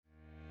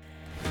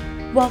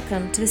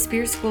Welcome to the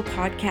Spirit School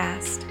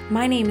Podcast.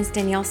 My name is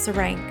Danielle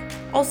Sarank,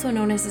 also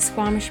known as the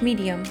Squamish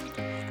Medium.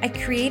 I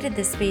created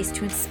this space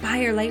to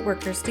inspire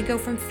lightworkers to go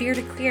from fear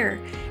to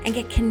clear and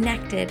get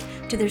connected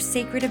to their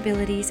sacred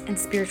abilities and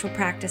spiritual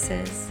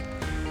practices.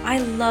 I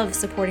love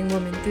supporting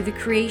women through the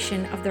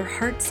creation of their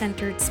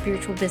heart-centered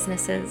spiritual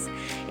businesses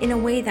in a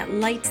way that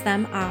lights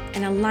them up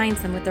and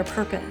aligns them with their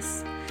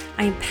purpose.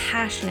 I am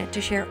passionate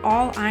to share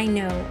all I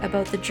know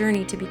about the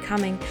journey to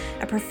becoming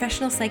a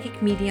professional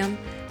psychic medium,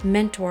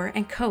 mentor,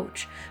 and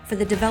coach for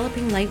the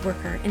developing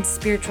lightworker and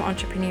spiritual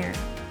entrepreneur.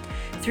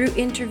 Through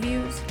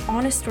interviews,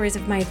 honest stories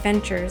of my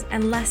adventures,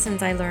 and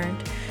lessons I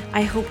learned,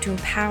 I hope to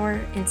empower,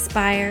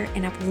 inspire,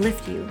 and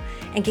uplift you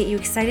and get you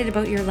excited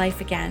about your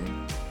life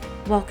again.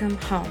 Welcome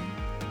home.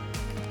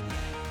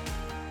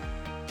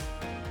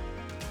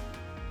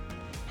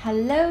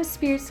 Hello,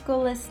 Spirit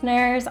School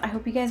listeners. I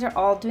hope you guys are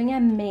all doing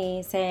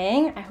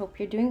amazing. I hope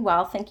you're doing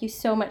well. Thank you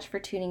so much for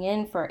tuning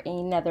in for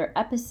another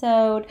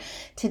episode.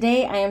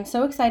 Today, I am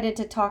so excited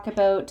to talk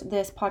about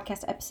this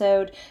podcast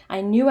episode.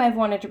 I knew I've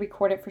wanted to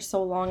record it for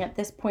so long. At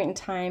this point in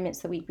time, it's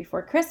the week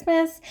before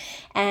Christmas,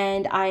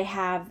 and I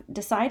have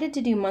decided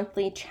to do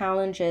monthly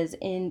challenges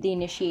in the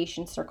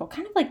initiation circle,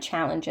 kind of like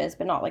challenges,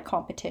 but not like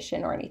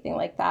competition or anything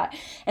like that.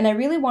 And I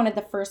really wanted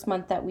the first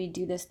month that we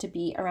do this to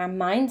be around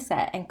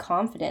mindset and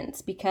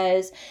confidence, because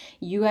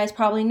you guys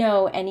probably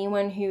know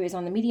anyone who is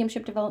on the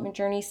mediumship development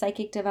journey,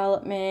 psychic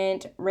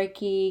development,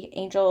 Reiki,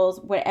 angels,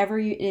 whatever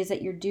it is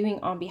that you're doing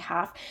on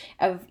behalf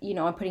of,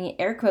 I'm putting in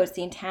air quotes,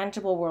 the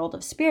intangible world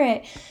of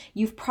spirit,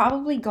 you've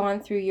probably gone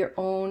through your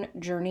own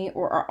journey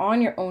or are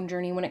on your own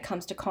journey when it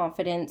comes to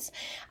confidence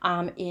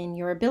in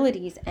your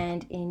abilities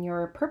and in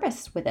your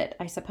purpose with it,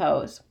 I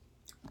suppose.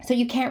 So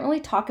you can't really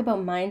talk about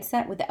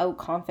mindset without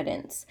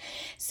confidence.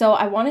 So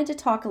I wanted to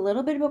talk a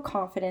little bit about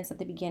confidence at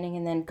the beginning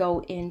and then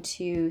go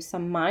into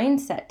some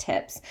mindset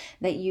tips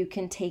that you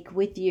can take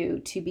with you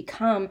to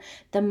become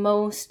the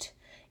most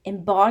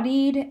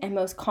embodied and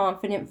most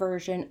confident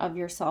version of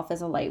yourself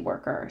as a light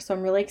worker. So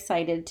I'm really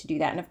excited to do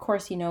that. And of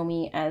course, you know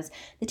me as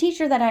the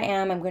teacher that I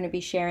am. I'm going to be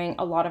sharing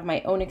a lot of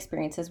my own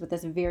experiences with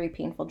this very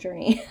painful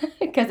journey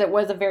because it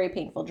was a very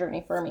painful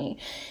journey for me.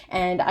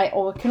 And I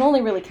can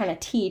only really kind of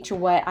teach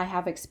what I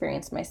have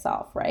experienced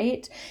myself,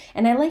 right?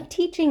 And I like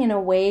teaching in a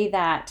way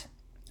that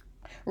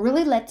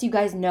really lets you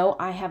guys know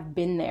I have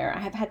been there.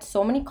 I have had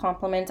so many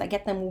compliments. I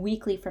get them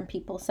weekly from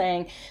people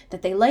saying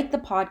that they like the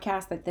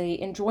podcast, that they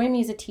enjoy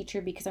me as a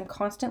teacher because I'm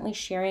constantly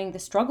sharing the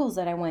struggles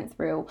that I went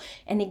through.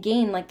 And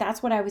again,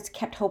 that's what I was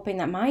kept hoping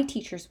that my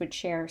teachers would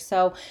share.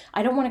 So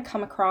I don't want to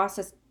come across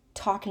as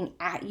talking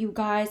at you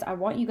guys. I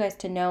want you guys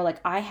to know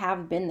I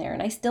have been there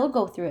and I still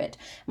go through it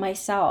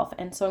myself.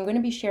 And so I'm going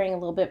to be sharing a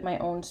little bit my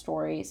own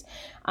stories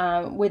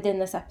within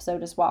this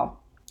episode as well.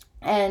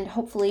 And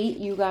hopefully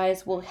you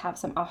guys will have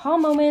some aha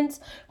moments.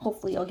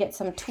 Hopefully you'll get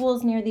some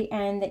tools near the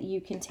end that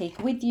you can take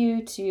with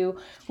you to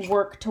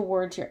work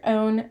towards your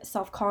own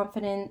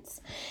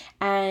self-confidence.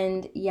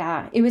 And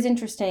yeah, it was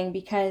interesting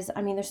because,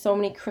 there's so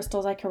many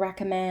crystals I could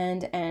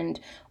recommend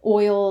and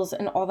oils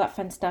and all that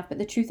fun stuff. But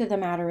the truth of the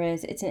matter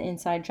is it's an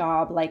inside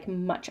job like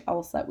much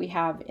else that we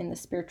have in the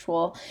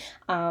spiritual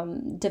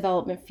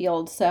development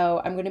field.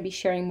 So I'm going to be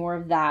sharing more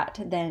of that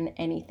than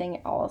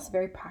anything else.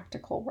 Very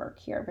practical work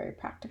here, very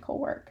practical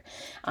work.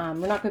 We're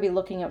not going to be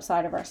looking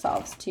outside of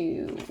ourselves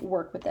to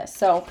work with this.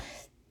 So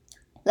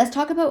let's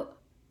talk about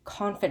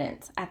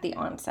confidence at the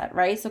onset,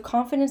 right? So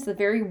confidence, the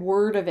very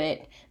word of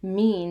it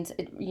means,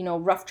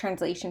 rough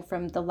translation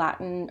from the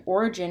Latin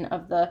origin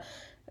of the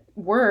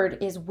word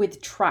is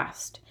with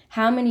trust.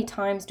 How many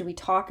times do we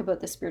talk about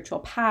the spiritual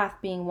path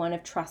being one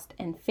of trust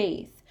and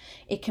faith?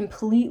 It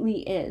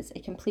completely is.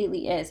 It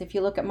completely is. If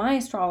you look at my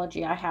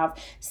astrology, I have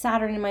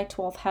Saturn in my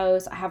 12th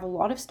house. I have a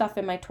lot of stuff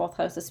in my 12th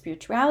house of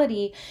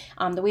spirituality.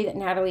 The way that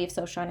Natalie of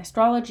Soulshine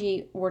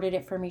Astrology worded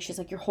it for me, she's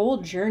like, your whole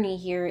journey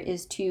here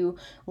is to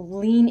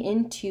lean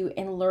into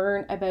and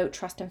learn about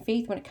trust and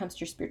faith when it comes to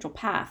your spiritual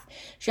path.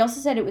 She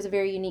also said it was a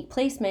very unique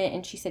placement.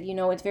 And she said,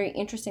 it's very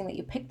interesting that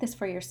you picked this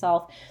for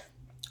yourself.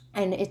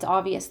 And it's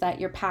obvious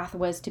that your path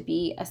was to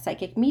be a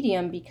psychic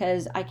medium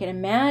because I can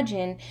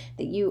imagine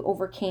that you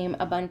overcame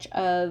a bunch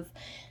of,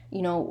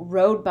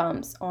 road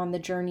bumps on the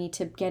journey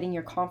to getting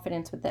your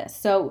confidence with this.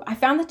 So I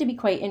found that to be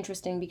quite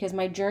interesting because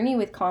my journey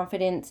with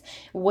confidence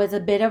was a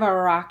bit of a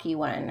rocky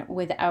one,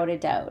 without a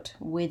doubt.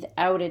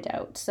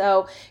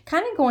 So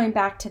kind of going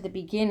back to the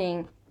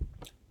beginning,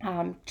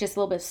 just a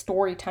little bit of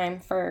story time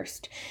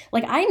first.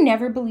 I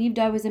never believed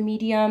I was a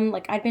medium.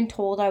 I'd been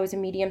told I was a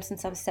medium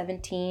since I was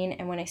 17.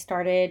 And when I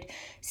started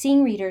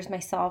seeing readers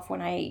myself,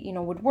 when I,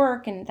 would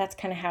work, and that's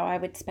kind of how I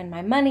would spend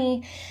my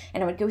money,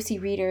 and I would go see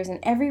readers, and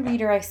every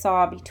reader I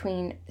saw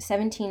between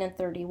 17 and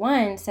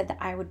 31 said that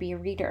I would be a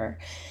reader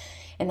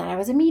and that I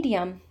was a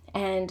medium.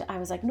 And I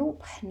was like,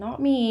 nope, not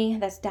me.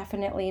 That's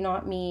definitely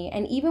not me.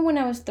 And even when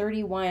I was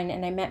 31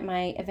 and I met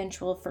my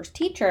eventual first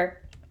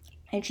teacher,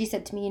 And she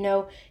said to me,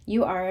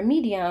 you are a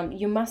medium.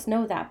 You must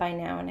know that by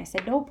now. And I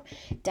said, nope,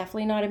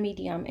 definitely not a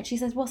medium. And she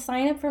says, well,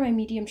 sign up for my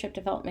mediumship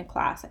development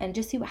class and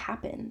just see what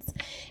happens.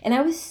 And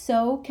I was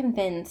so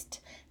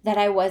convinced that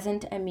I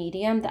wasn't a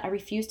medium, that I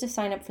refused to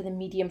sign up for the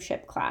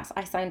mediumship class.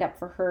 I signed up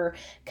for her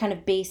kind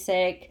of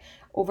basic,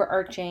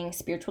 overarching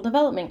spiritual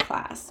development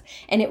class.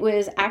 And it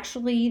was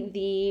actually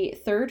the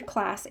third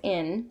class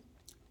in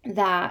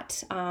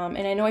that,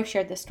 and I know I've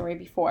shared this story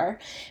before,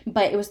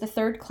 but it was the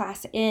third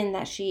class in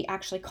that she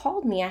actually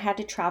called me. I had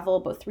to travel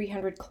about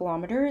 300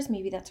 kilometers,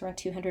 maybe that's around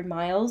 200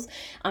 miles,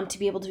 to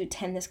be able to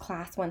attend this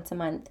class once a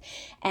month.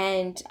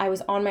 And I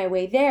was on my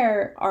way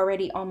there,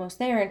 already almost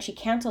there, and she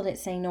canceled it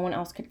saying no one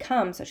else could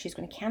come, so she's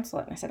going to cancel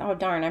it. And I said, oh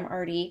darn, I'm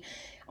already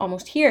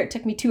almost here. It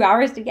took me 2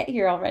 hours to get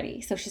here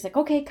already. So she's like,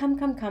 okay, come.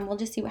 We'll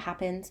just see what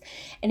happens.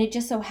 And it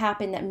just so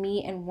happened that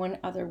me and one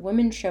other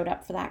woman showed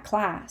up for that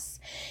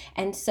class.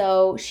 And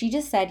so she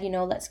just said,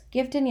 let's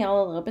give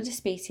Danielle a little bit of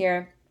space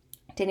here.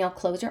 Danielle,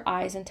 close your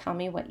eyes and tell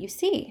me what you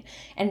see.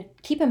 And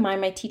keep in mind,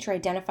 my teacher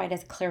identified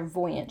as a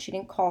clairvoyant. She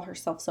didn't call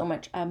herself so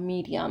much a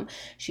medium.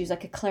 She was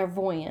like a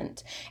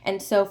clairvoyant.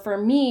 And so for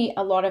me,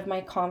 a lot of my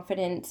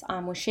confidence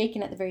was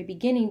shaken at the very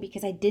beginning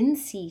because I didn't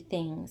see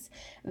things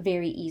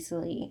very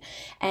easily.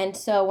 And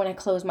so when I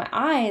closed my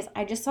eyes,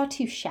 I just saw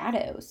two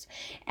shadows.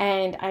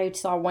 And I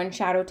saw one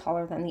shadow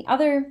taller than the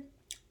other.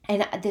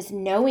 And this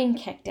knowing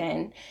kicked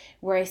in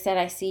where I said,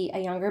 I see a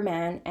younger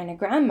man and a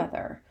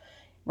grandmother.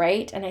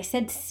 Right? And I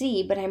said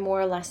see, but I more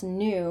or less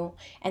knew.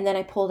 And then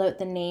I pulled out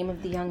the name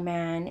of the young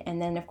man.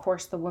 And then, of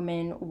course, the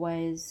woman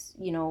was,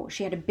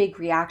 she had a big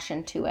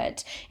reaction to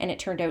it. And it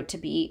turned out to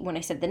be, when I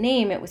said the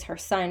name, it was her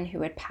son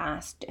who had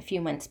passed a few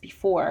months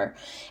before.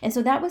 And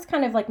so that was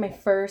kind of like my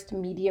first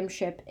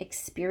mediumship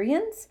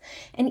experience.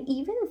 And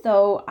even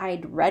though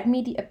I'd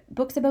read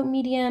books about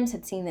mediums,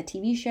 had seen the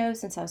TV show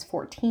since I was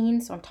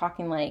 14, so I'm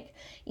talking like,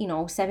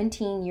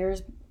 17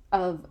 years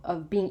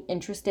of being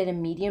interested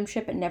in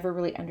mediumship and never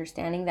really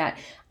understanding that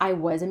I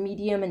was a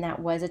medium and that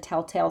was a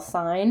telltale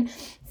sign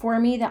for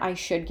me that I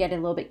should get a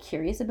little bit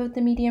curious about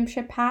the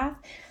mediumship path,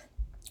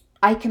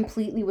 I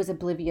completely was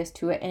oblivious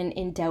to it and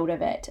in doubt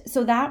of it.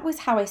 So that was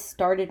how I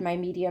started my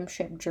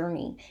mediumship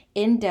journey,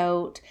 in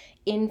doubt,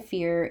 in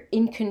fear,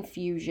 in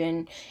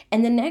confusion.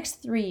 And the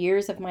next 3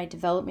 years of my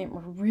development were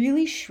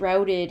really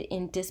shrouded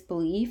in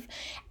disbelief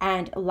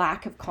and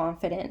lack of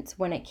confidence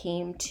when it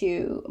came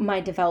to my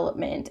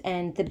development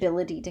and the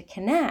ability to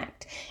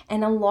connect.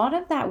 And a lot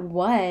of that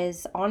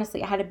was,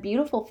 honestly, I had a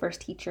beautiful first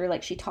teacher.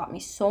 Like, she taught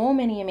me so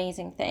many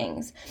amazing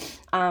things.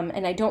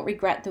 And I don't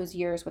regret those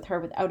years with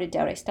her, without a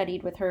doubt. I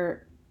studied with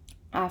her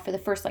for the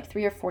first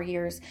 3 or 4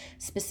 years,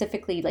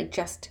 specifically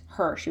just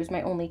her. She was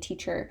my only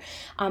teacher.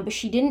 But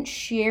she didn't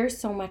share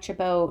so much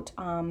about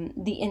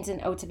the ins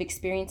and outs of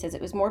experiences.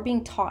 It was more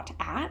being taught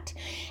at.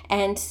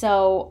 And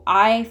so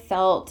I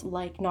felt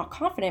not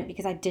confident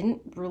because I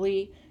didn't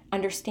really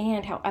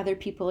understand how other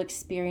people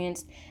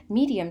experienced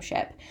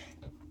mediumship.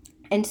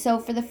 And so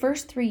for the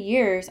first 3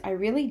 years, I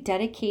really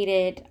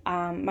dedicated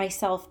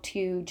myself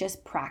to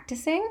just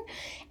practicing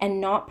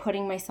and not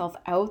putting myself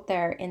out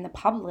there in the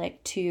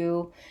public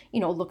to,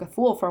 look a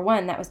fool. For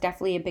one, that was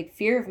definitely a big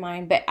fear of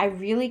mine, but I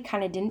really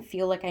kind of didn't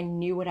feel like I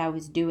knew what I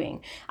was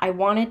doing. I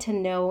wanted to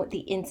know the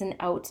ins and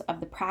outs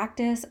of the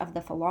practice, of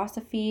the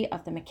philosophy,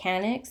 of the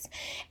mechanics,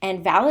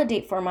 and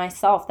validate for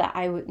myself that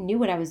I knew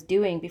what I was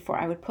doing before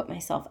I would put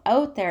myself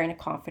out there in a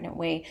confident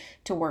way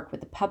to work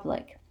with the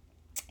public.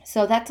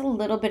 So that's a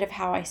little bit of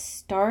how I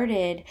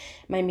started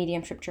my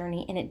mediumship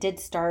journey, and it did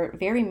start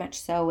very much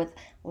so with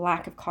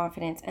lack of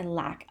confidence and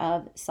lack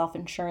of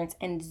self-insurance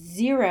and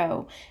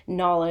zero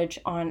knowledge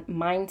on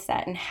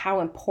mindset and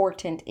how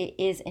important it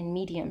is in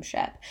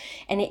mediumship.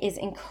 And it is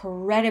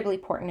incredibly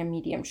important in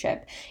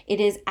mediumship. It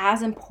is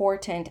as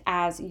important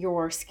as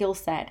your skill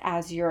set,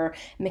 as your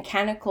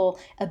mechanical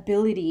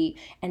ability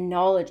and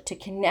knowledge to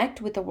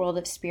connect with the world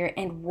of spirit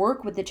and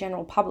work with the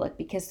general public,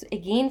 because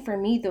again, for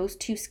me, those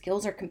two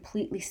skills are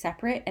completely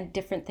separate and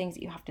different things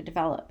that you have to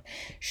develop.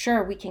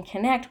 Sure, we can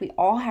connect. We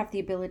all have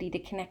the ability to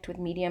connect with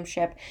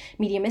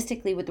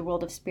mediumistically with the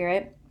world of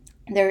spirit.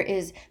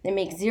 It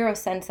makes zero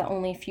sense that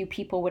only a few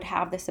people would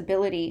have this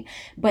ability,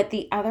 but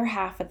the other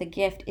half of the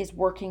gift is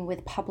working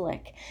with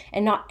public,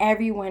 and not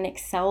everyone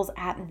excels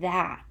at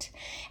that.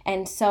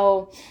 And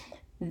so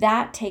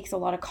that takes a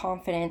lot of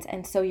confidence.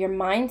 And so your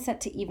mindset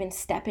to even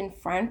step in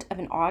front of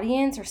an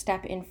audience or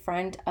step in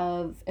front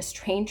of a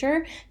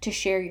stranger to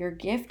share your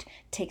gift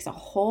takes a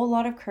whole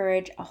lot of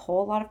courage, a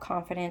whole lot of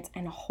confidence,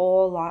 and a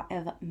whole lot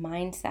of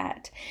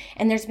mindset.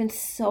 And there's been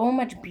so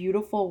much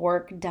beautiful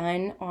work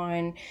done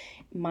on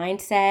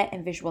mindset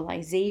and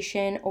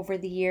visualization over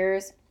the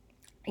years.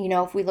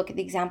 If we look at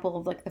the example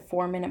of the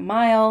 4-minute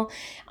mile,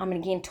 and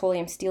again, totally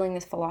I'm stealing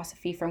this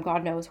philosophy from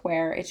God knows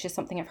where. It's just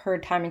something I've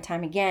heard time and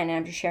time again, and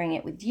I'm just sharing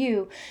it with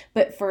you.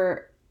 But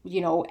for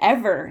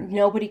ever,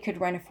 nobody could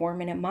run a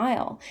 4-minute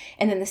mile.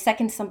 And then the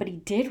second somebody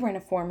did run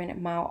a 4-minute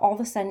mile, all of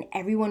a sudden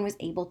everyone was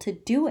able to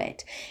do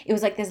it. It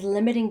was like this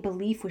limiting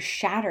belief was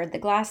shattered. The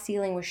glass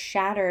ceiling was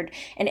shattered,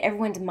 and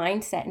everyone's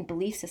mindset and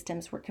belief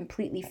systems were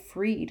completely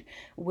freed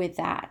with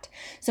that.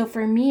 So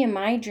for me in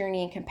my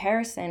journey in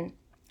comparison,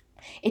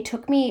 It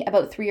took me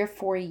about 3 or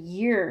 4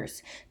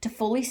 years to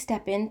fully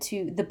step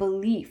into the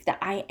belief that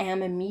I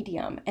am a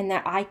medium and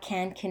that I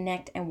can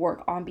connect and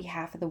work on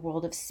behalf of the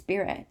world of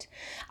spirit.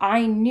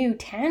 I knew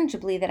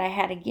tangibly that I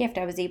had a gift.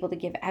 I was able to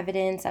give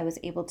evidence. I was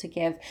able to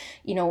give,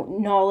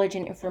 knowledge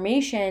and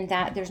information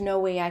that there's no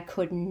way I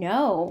could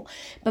know.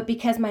 But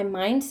because my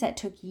mindset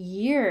took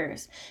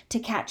years to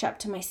catch up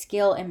to my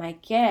skill and my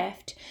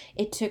gift,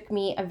 it took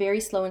me a very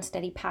slow and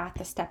steady path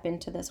to step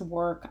into this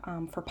work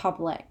for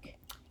public.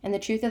 And the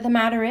truth of the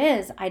matter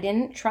is, I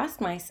didn't trust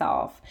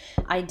myself.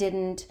 I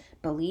didn't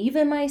believe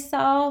in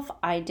myself.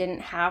 I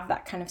didn't have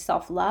that kind of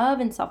self-love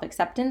and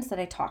self-acceptance that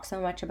I talk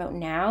so much about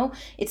now.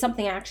 It's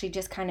something I actually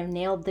just kind of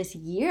nailed this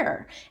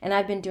year. And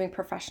I've been doing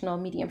professional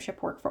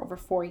mediumship work for over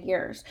 4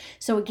 years.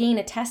 So again,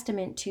 a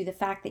testament to the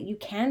fact that you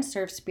can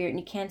serve spirit and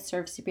you can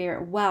serve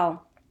spirit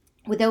well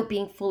without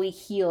being fully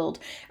healed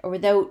or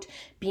without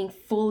being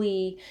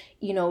fully,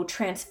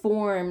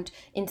 transformed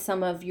in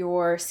some of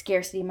your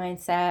scarcity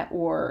mindset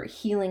or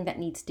healing that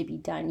needs to be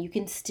done. You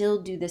can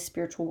still do this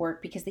spiritual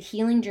work because the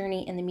healing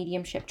journey and the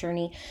mediumship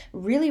journey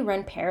really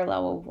run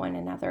parallel with one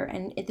another.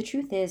 And the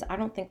truth is, I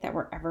don't think that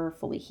we're ever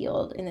fully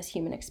healed in this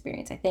human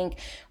experience. I think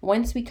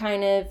once we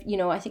kind of,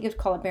 I think it's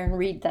called Baron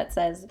Reed that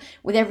says,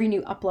 with every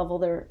new up level,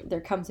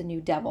 there comes a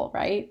new devil,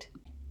 right?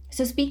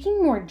 So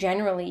speaking more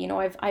generally,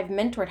 I've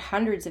mentored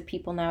hundreds of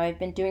people now. I've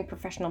been doing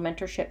professional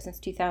mentorship since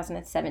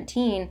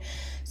 2017.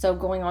 So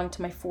going on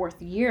to my 4th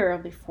year,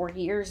 it'll be 4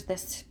 years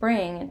this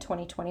spring in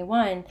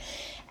 2021.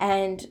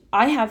 And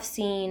I have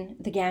seen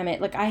the gamut.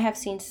 Like I have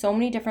seen so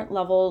many different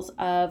levels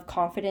of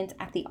confidence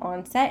at the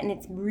onset. And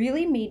it's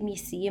really made me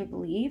see and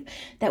believe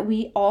that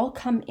we all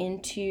come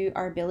into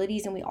our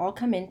abilities and we all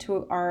come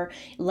into our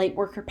light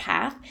worker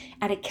path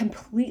at a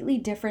completely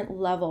different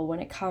level when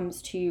it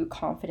comes to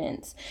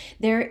confidence.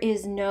 There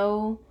is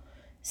no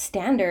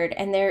standard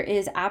and there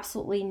is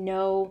absolutely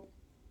no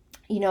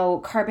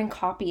carbon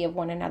copy of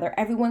one another.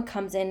 Everyone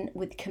comes in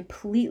with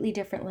completely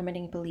different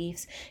limiting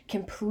beliefs,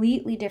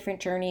 completely different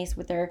journeys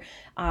with their,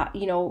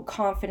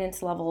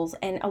 confidence levels.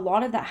 And a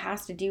lot of that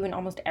has to do, and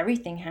almost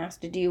everything has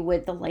to do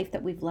with the life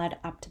that we've led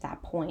up to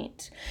that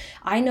point.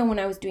 I know when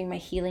I was doing my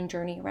healing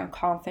journey around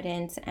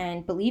confidence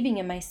and believing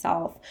in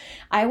myself,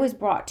 I was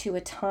brought to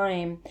a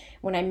time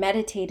when I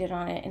meditated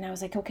on it and I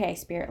was like, okay,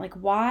 spirit, like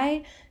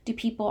why do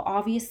people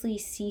obviously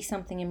see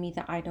something in me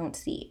that I don't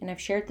see? And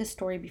I've shared this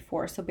story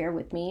before, so bear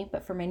with me.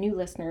 But for my new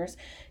listeners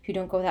who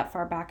don't go that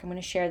far back, I'm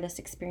going to share this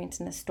experience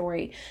and this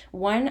story.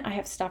 One, I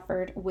have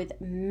suffered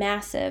with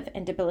massive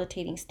and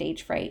debilitating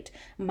stage fright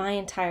my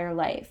entire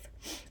life.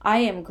 I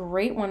am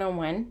great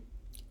one-on-one,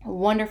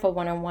 wonderful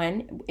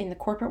one-on-one in the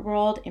corporate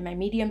world, in my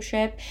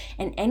mediumship,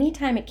 and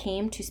anytime it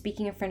came to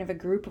speaking in front of a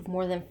group of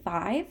more than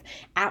 5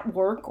 at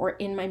work or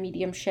in my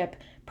mediumship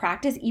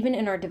practice, even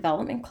in our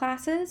development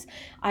classes,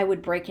 I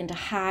would break into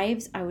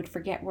hives. I would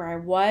forget where I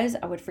was.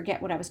 I would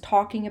forget what I was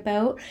talking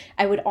about.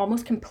 I would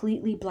almost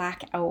completely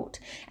black out,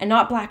 and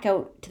not black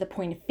out to the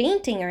point of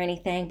fainting or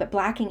anything, but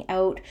blacking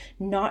out,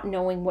 not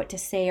knowing what to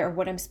say or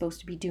what I'm supposed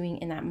to be doing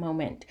in that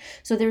moment.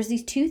 So there's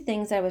these 2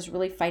 things I was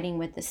really fighting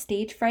with: the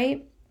stage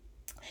fright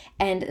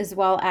and as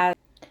well as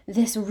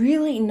this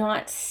really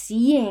not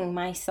seeing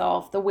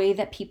myself the way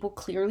that people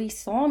clearly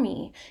saw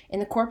me. In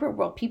the corporate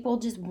world, people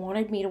just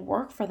wanted me to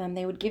work for them.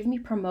 They would give me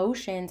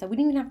promotions. I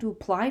wouldn't even have to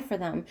apply for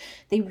them.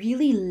 They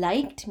really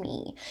liked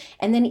me.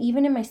 And then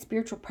even in my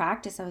spiritual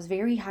practice, I was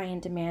very high in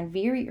demand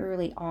very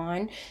early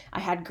on. I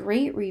had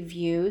great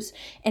reviews,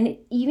 and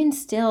even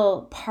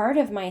still, part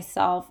of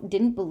myself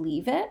didn't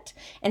believe it,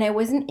 and I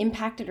wasn't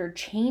impacted or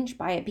changed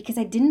by it because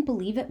I didn't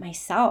believe it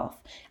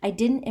myself. I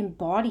didn't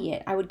embody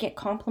it. I would get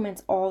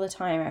compliments all the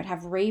time. I would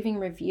have raving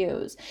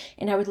reviews,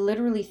 and I would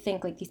literally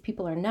think, like, these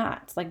people are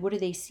nuts. Like, what do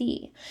they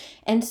see?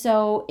 And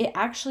so it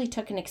actually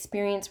took an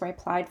experience where I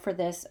applied for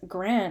this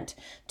grant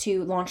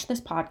to launch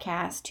this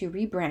podcast, to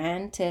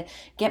rebrand, to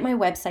get my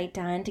website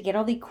done, to get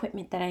all the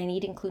equipment that I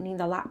need, including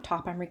the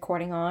laptop I'm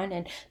recording on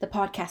and the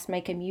podcast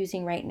mic I'm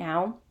using right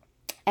now.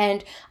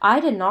 And I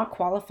did not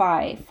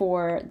qualify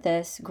for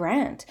this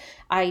grant.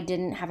 I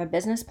didn't have a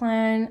business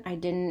plan. I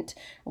didn't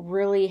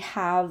really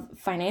have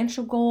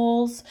financial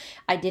goals.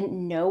 I didn't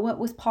know what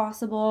was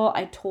possible.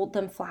 I told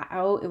them flat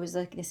out, it was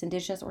like this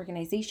Indigenous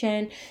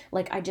organization.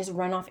 Like, I just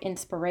run off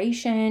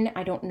inspiration.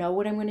 I don't know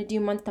what I'm going to do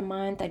month to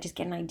month. I just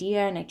get an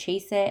idea and I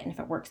chase it. And if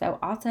it works out,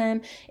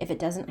 awesome. If it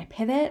doesn't, I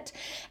pivot.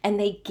 And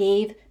they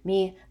gave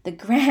me the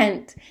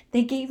grant.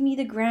 They gave me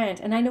the grant.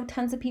 And I know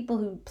tons of people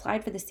who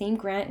applied for the same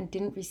grant and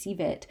didn't receive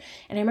it.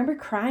 And I remember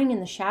crying in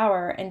the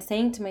shower and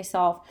saying to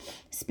myself,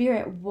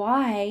 Spirit,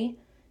 why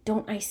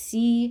don't I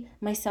see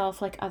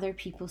myself like other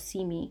people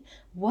see me?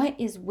 What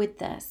is with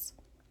this?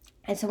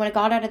 And so when I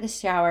got out of the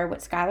shower, what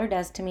Skylar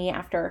does to me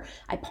after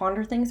I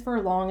ponder things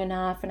for long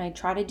enough and I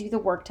try to do the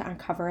work to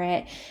uncover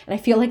it, and I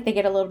feel like they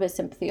get a little bit of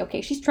sympathy.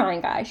 Okay, she's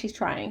trying, guys, she's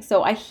trying.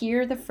 So I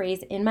hear the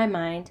phrase in my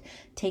mind,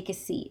 take a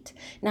seat.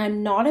 Now,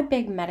 I'm not a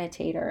big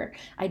meditator.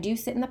 I do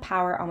sit in the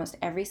power almost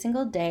every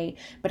single day,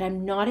 but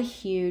I'm not a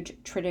huge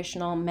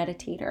traditional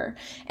meditator.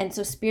 And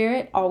so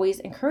Spirit always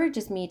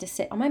encourages me to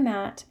sit on my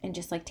mat and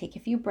just like take a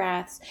few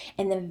breaths,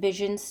 and the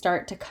visions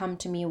start to come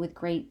to me with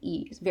great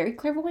ease. Very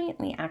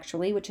clairvoyantly,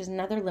 actually, which is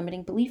another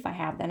limiting belief I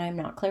have, that I'm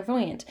not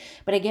clairvoyant,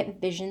 but I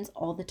get visions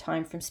all the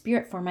time from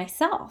Spirit for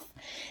myself.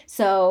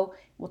 So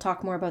we'll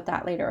talk more about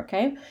that later,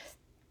 okay?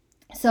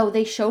 So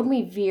they showed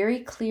me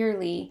very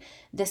clearly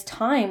this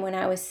time when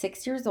I was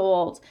 6 years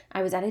old.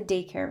 I was at a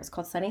daycare. It was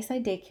called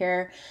Sunnyside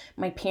Daycare.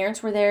 My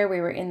parents were there.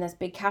 We were in this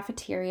big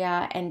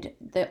cafeteria, and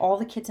all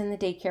the kids in the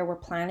daycare were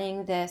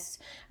planning this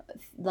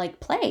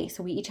like play.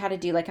 So we each had to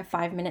do like a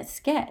 5-minute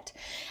skit.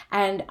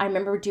 And I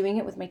remember doing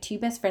it with my two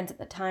best friends at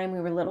the time. We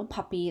were little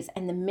puppies.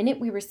 And the minute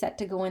we were set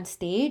to go on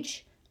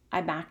stage, I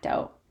backed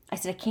out. I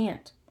said, I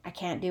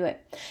can't do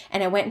it.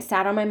 And I went and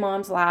sat on my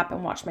mom's lap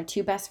and watched my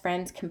two best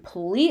friends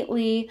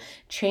completely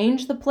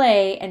change the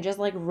play and just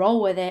like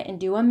roll with it and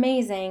do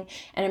amazing.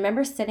 And I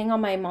remember sitting on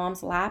my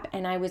mom's lap,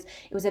 and it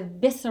was a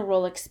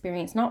visceral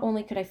experience. Not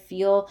only could I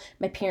feel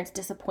my parents'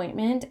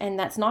 disappointment, and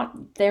that's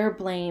not their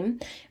blame,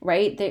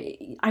 right?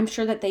 I'm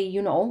sure that they,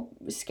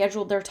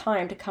 scheduled their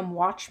time to come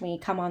watch me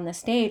come on the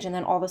stage, and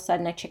then all of a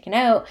sudden I chicken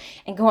out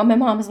and go on my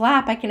mom's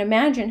lap. I can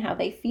imagine how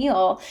they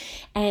feel.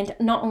 And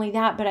not only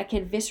that, but I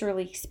could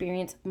viscerally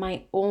experience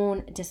my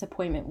own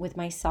disappointment with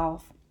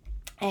myself.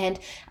 And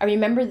I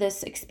remember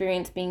this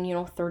experience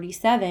being,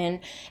 37,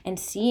 and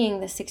seeing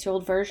the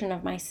 6-year-old version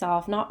of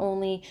myself not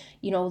only,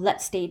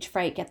 let stage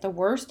fright get the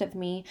worst of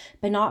me,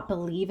 but not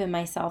believe in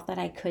myself that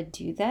I could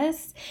do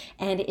this.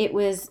 And it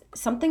was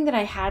something that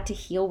I had to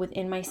heal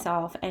within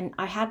myself. And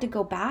I had to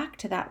go back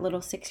to that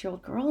little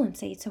 6-year-old girl and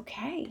say, it's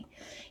okay.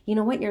 You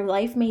know what? Your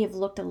life may have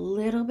looked a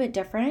little bit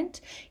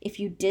different if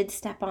you did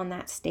step on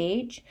that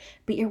stage,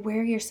 but you're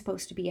where you're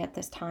supposed to be at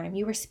this time.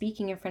 You were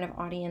speaking in front of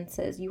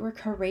audiences. You were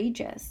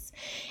courageous,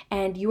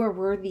 and you are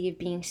worthy of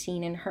being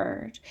seen and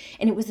heard.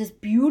 And it was this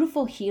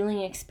beautiful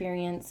healing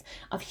experience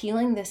of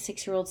healing this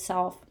 6-year-old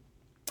self.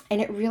 And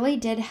it really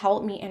did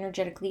help me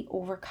energetically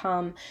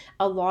overcome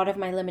a lot of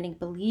my limiting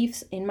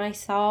beliefs in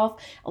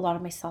myself, a lot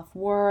of my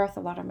self-worth,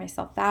 a lot of my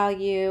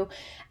self-value.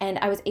 And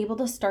I was able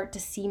to start to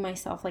see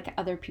myself like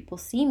other people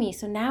see me.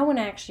 So now when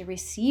I actually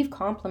receive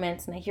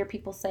compliments and I hear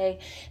people say,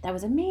 that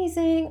was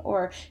amazing,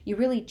 or you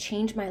really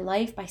changed my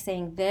life by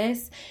saying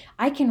this,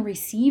 I can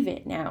receive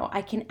it now.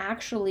 I can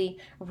actually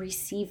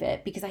receive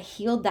it because I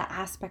healed that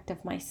aspect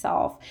of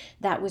myself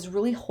that was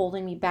really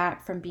holding me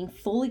back from being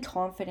fully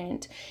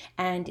confident.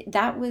 And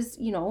that was,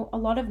 a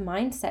lot of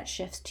mindset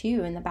shifts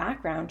too in the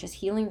background, just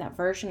healing that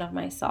version of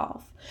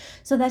myself.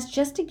 So that's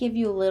just to give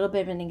you a little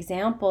bit of an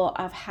example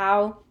of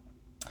how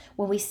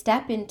when we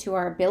step into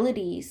our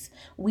abilities,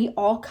 we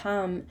all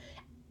come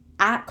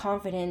at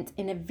confidence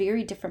in a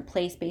very different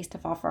place based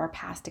off of our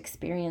past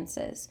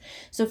experiences.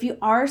 So if you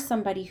are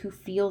somebody who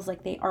feels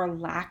like they are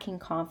lacking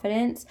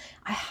confidence,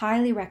 I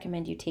highly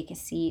recommend you take a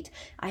seat.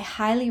 I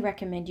highly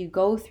recommend you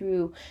go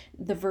through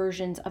the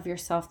versions of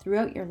yourself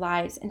throughout your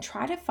lives and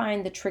try to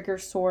find the trigger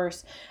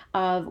source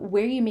of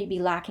where you may be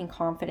lacking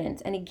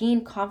confidence. And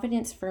again,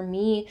 confidence for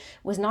me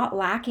was not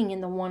lacking in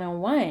the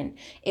one-on-one.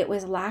 It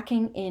was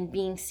lacking in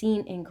being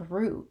seen in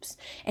groups.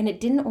 And it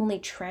didn't only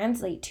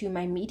translate to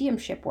my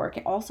mediumship work,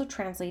 it also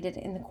translated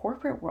in the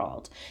corporate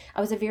world.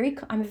 I'm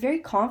a very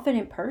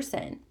confident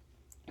person.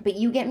 But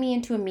you get me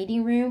into a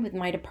meeting room with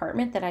my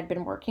department that I'd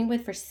been working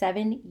with for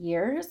 7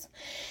 years,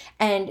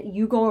 and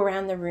you go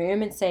around the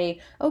room and say,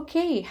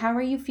 okay, how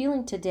are you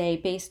feeling today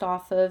based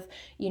off of,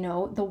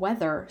 the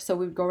weather? So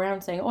we'd go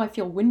around saying, oh, I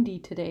feel windy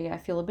today. I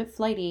feel a bit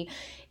flighty.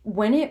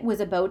 When it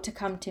was about to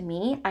come to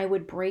me, I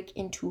would break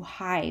into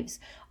hives.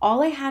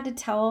 All I had to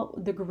tell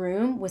the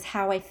room was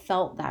how I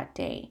felt that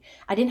day.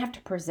 I didn't have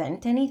to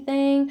present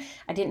anything.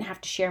 I didn't have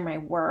to share my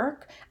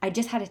work. I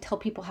just had to tell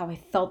people how I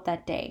felt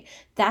that day.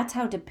 That's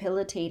how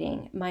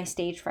debilitating my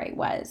stage fright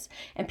was.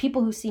 And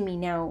people who see me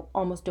now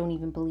almost don't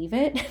even believe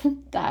it,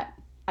 that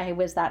I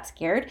was that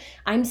scared.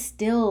 I'm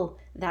still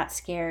that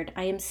scared.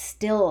 I am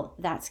still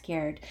that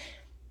scared.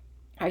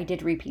 I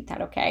did repeat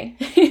that, okay?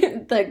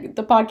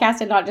 The podcast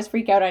did not just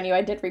freak out on you.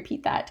 I did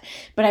repeat that.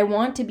 But I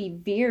want to be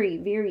very,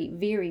 very,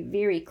 very,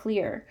 very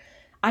clear.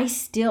 I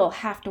still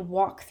have to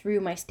walk through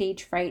my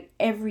stage fright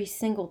every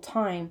single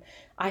time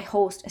I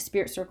host a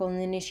spirit circle in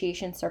the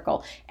initiation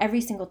circle. Every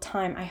single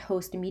time I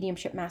host a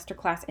mediumship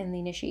masterclass in the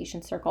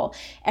initiation circle.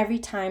 Every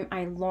time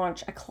I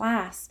launch a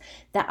class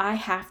that I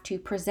have to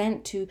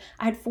present to.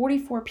 I had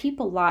 44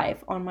 people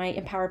live on my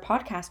Empowered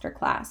Podcaster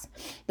class.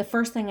 The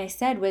first thing I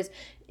said was,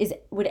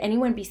 would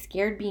anyone be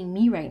scared being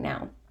me right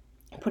now?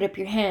 Put up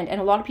your hand.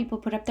 And a lot of people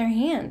put up their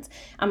hands.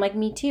 I'm like,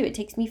 me too. It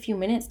takes me a few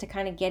minutes to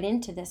kind of get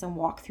into this and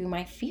walk through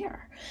my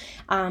fear,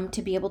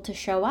 to be able to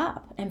show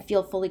up and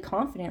feel fully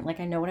confident. Like,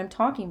 I know what I'm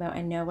talking about.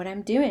 I know what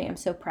I'm doing. I'm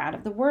so proud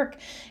of the work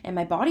and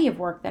my body of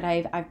work that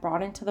I've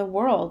brought into the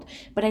world.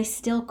 But I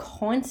still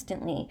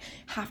constantly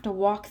have to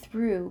walk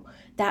through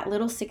that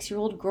little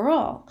 6-year-old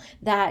girl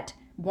that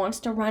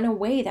wants to run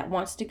away, that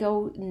wants to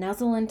go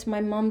nuzzle into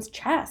my mom's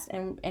chest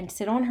and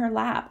sit on her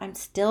lap. I'm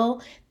still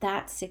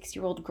that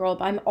 6-year-old girl,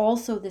 but I'm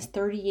also this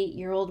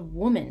 38-year-old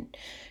woman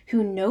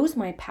who knows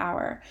my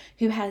power,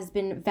 who has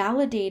been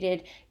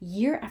validated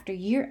year after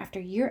year after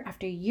year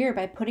after year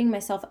by putting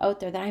myself out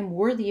there, that I'm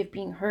worthy of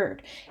being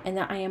heard and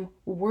that I am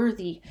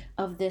worthy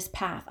of this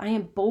path. I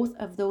am both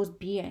of those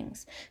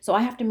beings. So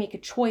I have to make a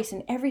choice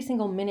in every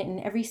single minute, in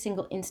every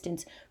single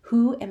instance.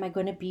 Who am I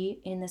going to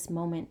be in this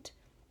moment?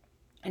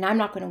 And I'm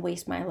not going to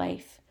waste my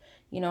life.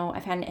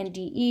 I've had an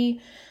NDE.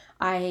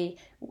 I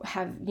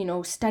have,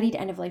 studied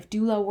end-of-life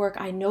doula work.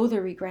 I know the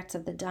regrets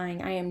of the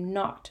dying. I am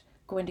not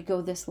going to go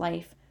this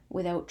life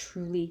without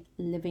truly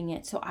living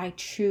it. So I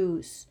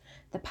choose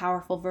the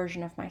powerful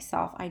version of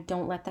myself. I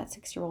don't let that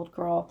 6-year-old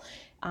girl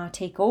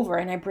take over,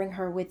 and I bring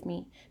her with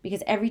me,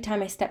 because every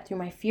time I step through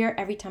my fear,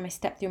 every time I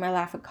step through my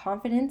lack of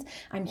confidence,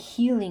 I'm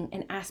healing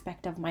an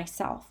aspect of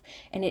myself,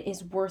 and it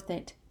is worth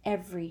it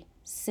every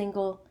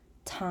single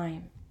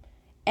time.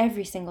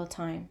 Every single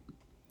time.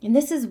 And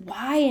this is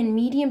why in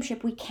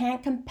mediumship we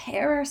can't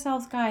compare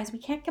ourselves, guys. We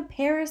can't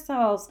compare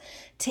ourselves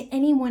to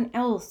anyone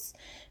else,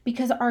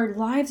 because our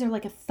lives are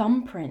like a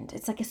thumbprint.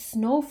 It's like a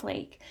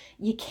snowflake.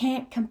 You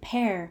can't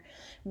compare.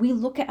 We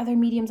look at other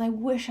mediums. I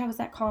wish I was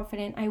that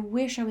confident. I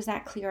wish I was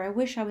that clear. I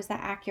wish I was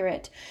that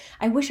accurate.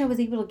 I wish I was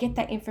able to get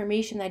that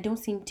information that I don't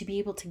seem to be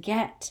able to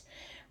get.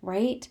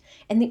 Right?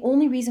 And the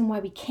only reason why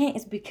we can't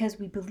is because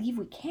we believe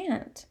we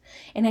can't.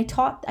 And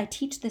I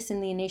teach this in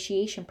the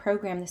initiation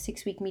program, the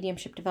 6-week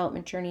mediumship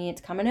development journey.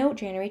 It's coming out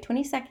January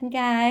 22nd,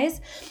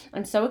 guys.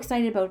 I'm so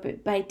excited about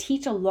it. But I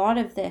teach a lot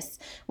of this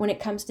when it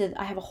comes to,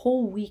 I have a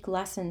whole week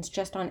lessons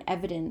just on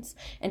evidence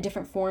and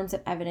different forms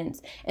of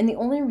evidence. And the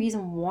only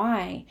reason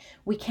why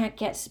we can't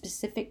get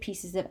specific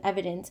pieces of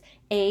evidence,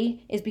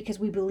 A, is because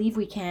we believe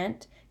we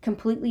can't,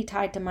 completely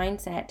tied to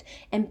mindset,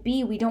 and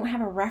B, we don't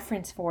have a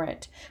reference for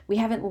it. We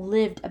haven't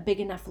lived a big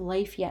enough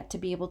life yet to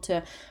be able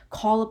to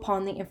call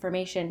upon the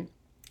information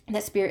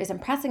that Spirit is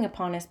impressing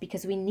upon us,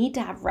 because we need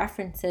to have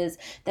references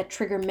that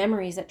trigger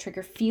memories, that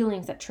trigger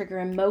feelings, that trigger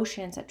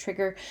emotions, that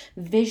trigger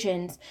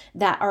visions,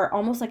 that are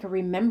almost like a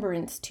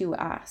remembrance to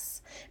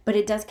us. But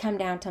it does come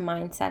down to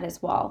mindset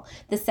as well.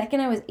 The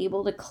second I was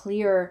able to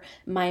clear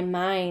my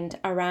mind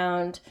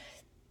around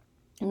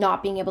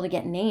not being able to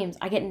get names.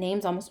 I get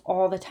names almost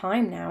all the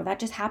time now. That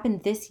just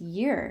happened this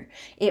year.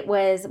 It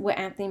was what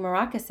Anthony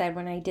Maraca said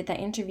when I did that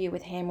interview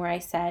with him, where I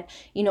said,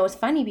 it's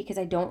funny because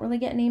I don't really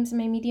get names in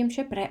my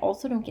mediumship, but I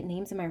also don't get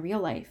names in my real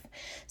life.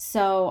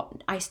 So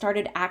I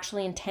started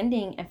actually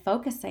intending and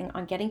focusing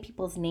on getting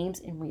people's names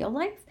in real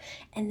life.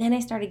 And then I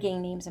started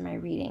getting names in my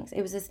readings.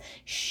 It was this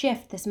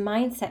shift, this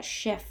mindset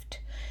shift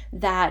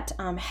that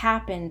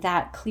happened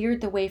that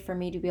cleared the way for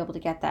me to be able to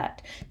get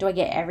that. Do I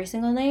get every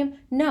single name?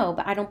 No,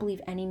 but I don't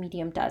believe any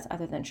medium does,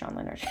 other than Sean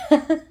Leonard.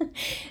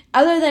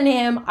 Other than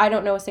him, I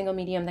don't know a single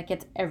medium that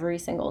gets every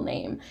single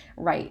name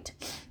right.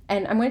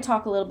 And I'm going to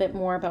talk a little bit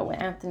more about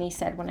what Anthony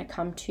said when I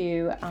come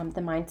to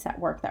the mindset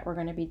work that we're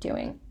going to be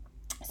doing.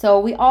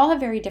 So we all have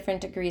very different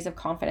degrees of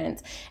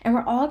confidence, and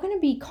we're all going to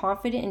be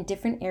confident in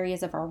different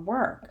areas of our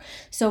work.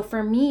 So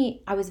for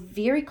me, I was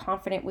very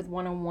confident with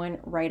one-on-one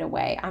right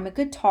away. I'm a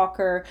good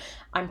talker.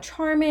 I'm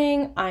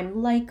charming.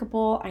 I'm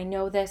likable. I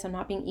know this. I'm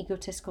not being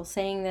egotistical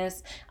saying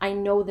this. I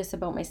know this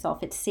about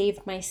myself. It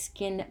saved my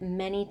skin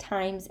many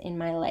times in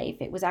my life.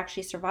 It was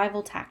actually a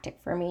survival tactic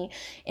for me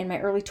in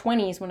my early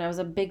 20s when I was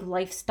a big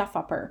life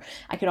stuff-upper.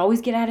 I could always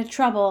get out of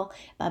trouble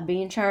by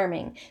being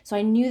charming. So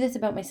I knew this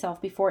about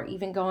myself before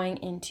even going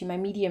into my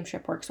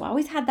mediumship work. So I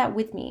always had that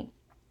with me.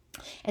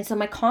 And so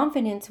my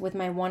confidence with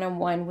my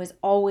one-on-one was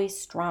always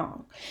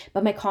strong,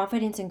 but my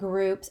confidence in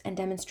groups and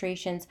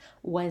demonstrations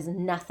was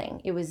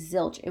nothing. It was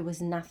zilch. It was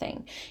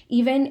nothing.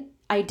 Even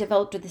I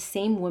developed with the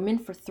same woman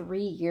for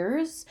 3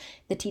 years.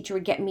 The teacher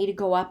would get me to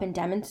go up and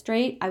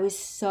demonstrate. I was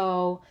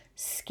so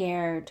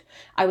scared.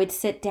 I would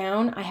sit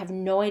down. I have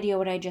no idea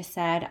what I just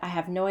said. I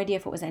have no idea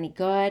if it was any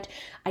good.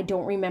 I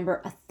don't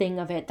remember a thing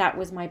of it. That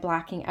was my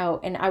blacking out.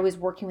 And I was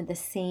working with the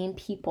same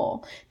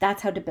people.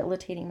 That's how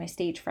debilitating my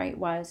stage fright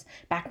was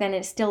back then.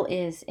 It still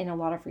is in a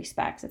lot of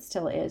respects. It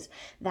still is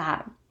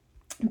that.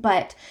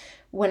 But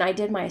when I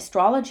did my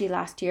astrology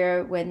last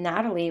year with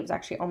Natalie, it was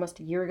actually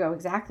almost a year ago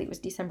exactly. It was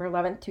December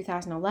 11th,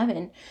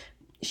 2011.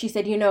 She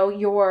said,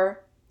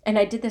 and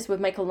I did this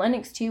with Michael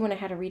Lennox too when I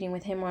had a reading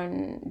with him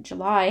on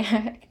July. I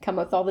can come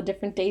up with all the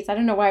different dates. I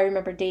don't know why I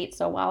remember dates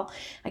so well.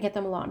 I get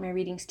them a lot in my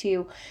readings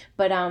too.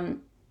 But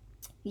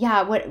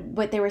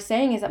what they were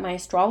saying is that my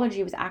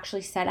astrology was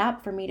actually set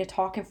up for me to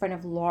talk in front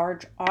of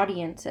large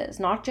audiences,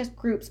 not just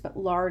groups, but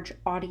large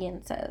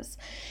audiences.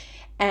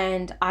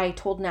 And I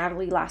told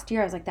Natalie last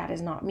year, I was like, that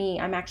is not me.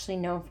 I'm actually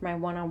known for my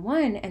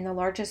one-on-one. And the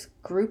largest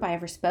group I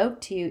ever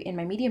spoke to in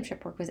my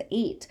mediumship work was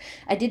 8.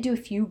 I did do a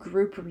few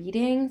group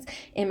readings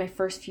in my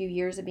first few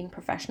years of being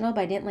professional,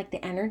 but I didn't like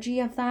the energy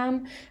of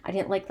them. I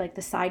didn't like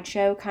the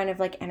sideshow kind of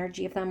like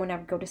energy of them when I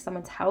would go to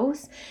someone's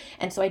house.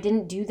 And so I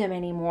didn't do them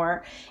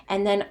anymore.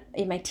 And then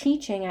in my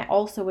teaching, I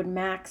also would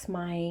max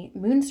my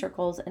moon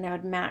circles, and I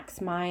would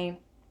max my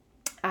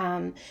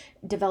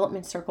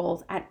development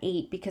circles at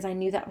 8, because I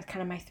knew that was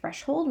kind of my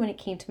threshold when it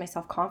came to my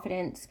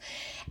self-confidence.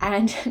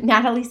 And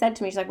Natalie said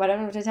to me, she's like, well, I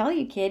don't know what to tell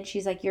you, kid.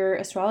 She's like, your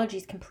astrology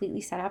is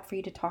completely set up for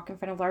you to talk in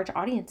front of large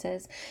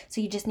audiences.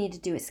 So you just need to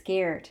do it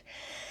scared.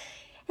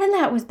 And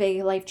that was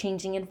big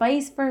life-changing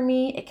advice for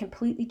me. It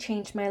completely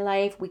changed my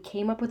life. We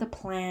came up with a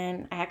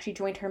plan. I actually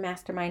joined her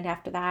mastermind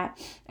after that.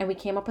 And we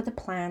came up with a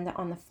plan that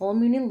on the full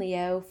moon in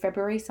Leo,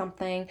 February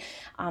something,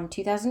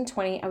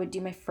 2020, I would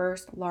do my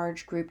first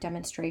large group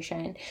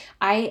demonstration.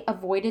 I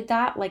avoided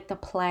that like the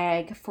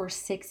plague for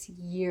 6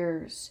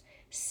 years.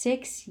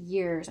 6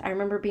 years. I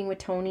remember being with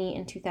Tony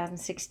in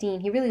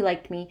 2016. He really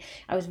liked me.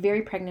 I was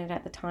very pregnant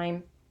at the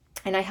time.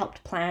 And I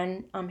helped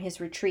plan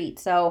his retreat.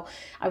 So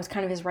I was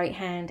kind of his right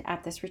hand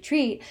at this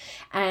retreat.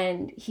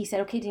 And he said,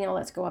 okay, Danielle,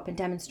 let's go up and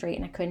demonstrate.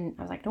 And I couldn't.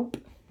 I was like, nope,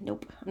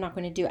 I'm not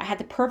going to do it. I had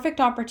the perfect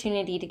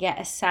opportunity to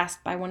get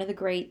assessed by one of the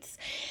greats.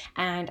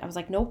 And I was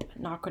like, nope,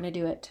 not going to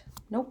do it.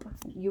 Nope,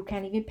 you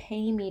can't even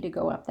pay me to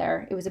go up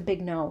there. It was a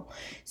big no.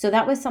 So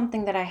that was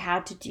something that I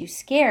had to do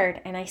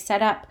scared. And I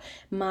set up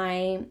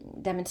my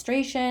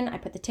demonstration. I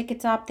put the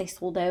tickets up. They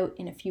sold out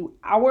in a few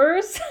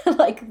hours,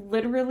 like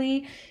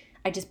literally.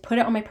 I just put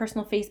it on my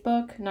personal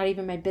Facebook, not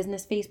even my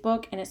business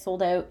Facebook, and it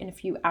sold out in a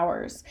few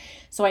hours.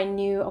 So I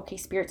knew, okay,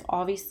 Spirit's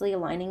obviously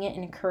aligning it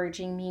and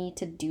encouraging me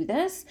to do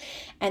this.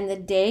 And the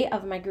day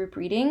of my group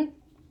reading,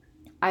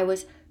 I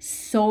was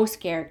so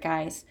scared,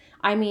 guys.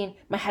 I mean,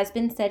 my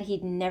husband said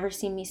he'd never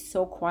seen me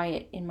so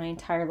quiet in my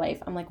entire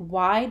life. I'm like,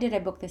 why did I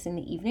book this in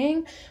the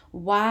evening?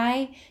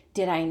 Why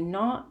did I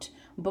not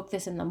book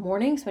this in the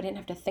morning so I didn't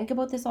have to think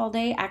about this all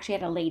day? I actually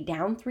had to lay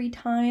down 3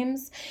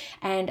 times.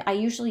 And I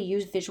usually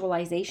use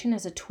visualization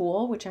as a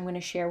tool, which I'm going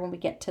to share when we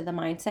get to the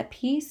mindset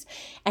piece.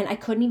 And I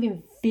couldn't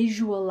even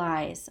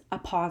visualize a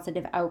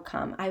positive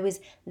outcome. I was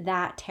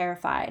that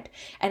terrified.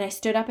 And I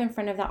stood up in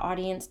front of the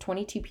audience,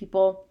 22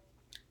 people.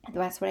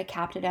 That's what I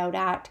capped it out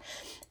at.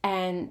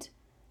 And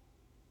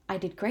I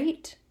did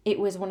great. It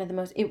was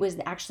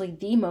actually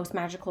the most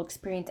magical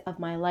experience of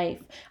my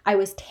life. I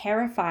was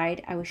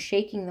terrified. I was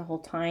shaking the whole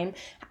time.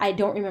 I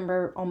don't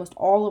remember almost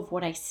all of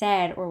what I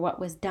said or what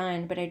was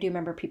done, but I do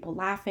remember people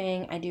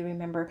laughing. I do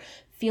remember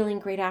feeling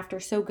great after,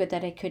 so good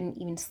that I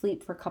couldn't even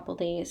sleep for a couple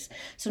days.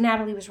 So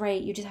Natalie was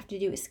right. You just have to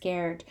do it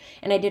scared.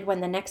 And I did one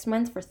the next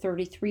month for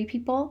 33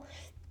 people.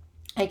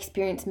 I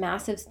experienced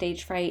massive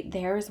stage fright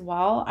there as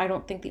well. I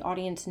don't think the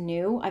audience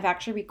knew. I've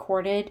actually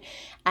recorded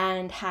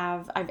and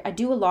I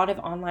do a lot of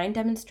online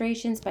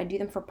demonstrations, but I do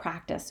them for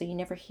practice. So you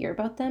never hear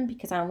about them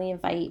because I only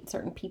invite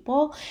certain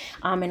people.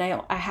 And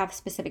I have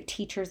specific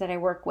teachers that I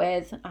work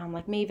with,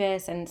 like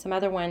Mavis and some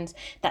other ones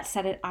that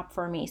set it up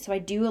for me. So I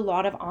do a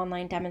lot of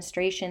online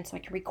demonstrations so I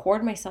can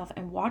record myself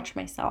and watch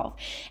myself.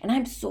 And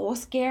I'm so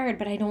scared,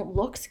 but I don't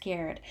look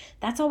scared.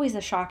 That's always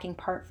the shocking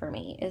part for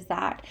me, is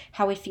that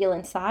how I feel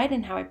inside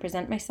and how I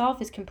present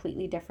myself is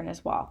completely different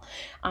as well.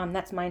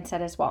 That's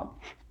mindset as well.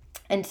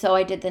 And so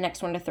I did the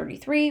next one to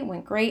 33,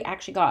 went great.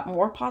 Actually got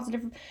more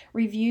positive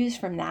reviews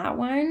from that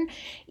one,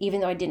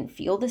 even though I didn't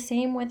feel the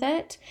same with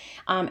it.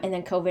 And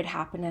then COVID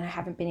happened and I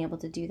haven't been able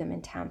to do them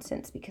in town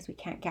since because we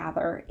can't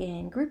gather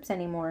in groups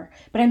anymore.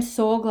 But I'm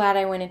so glad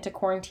I went into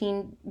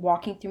quarantine,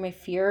 walking through my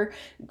fear,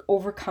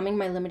 overcoming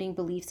my limiting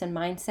beliefs and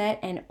mindset,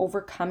 and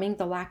overcoming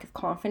the lack of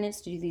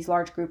confidence to do these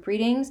large group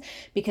readings,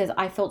 because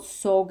I felt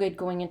so good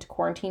going into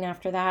quarantine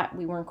after that.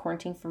 We were in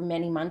quarantine for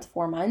many months,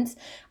 4 months.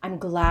 I'm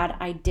glad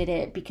I did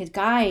it, because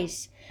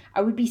guys,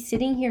 I would be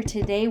sitting here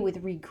today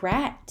with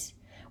regret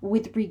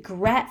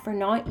for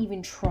not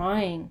even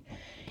trying.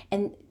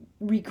 And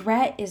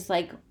regret is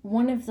like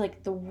one of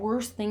like the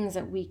worst things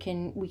that we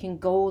can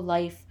go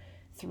life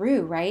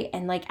through, right?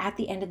 And like at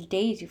the end of the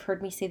day, you've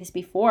heard me say this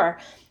before,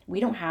 we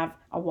don't have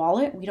a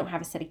wallet, we don't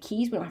have a set of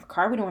keys, we don't have a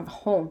car, we don't have a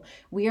home.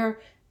 We are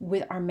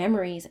with our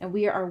memories and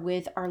we are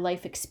with our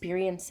life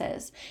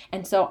experiences.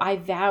 And so I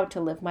vow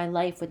to live my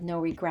life with no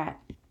regret.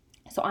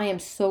 So I am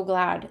so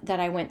glad that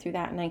I went through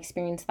that and I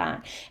experienced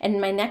that. And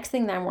my next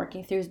thing that I'm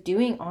working through is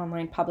doing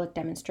online public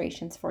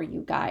demonstrations for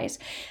you guys.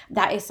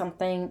 That is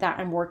something that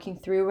I'm working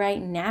through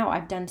right now.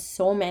 I've done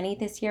so many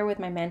this year with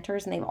my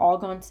mentors and they've all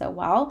gone so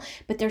well,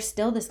 but there's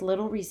still this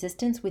little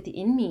resistance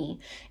within me.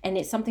 And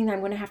it's something that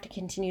I'm going to have to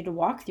continue to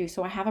walk through.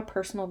 So I have a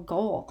personal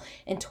goal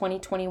in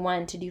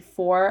 2021 to do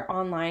 4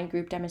 online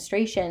group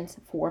demonstrations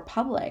for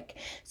public.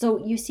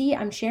 So you see,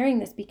 I'm sharing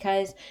this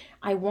because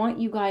I want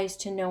you guys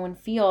to know and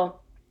feel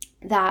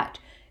that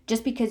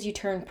just because you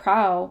turn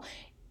pro,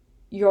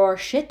 your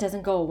shit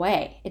doesn't go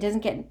away. It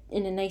doesn't get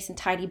in a nice and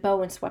tidy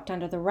bow and swept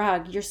under the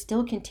rug. You're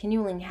still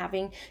continually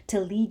having to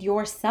lead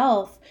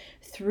yourself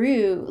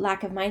through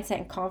lack of mindset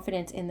and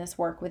confidence in this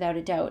work, without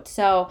a doubt.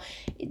 So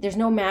there's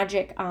no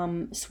magic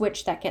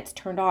switch that gets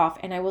turned off.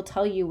 And I will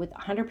tell you with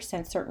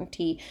 100%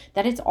 certainty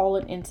that it's all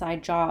an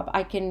inside job.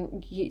 I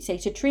can say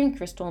citrine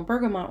crystal and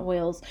bergamot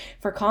oils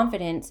for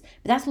confidence,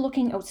 but that's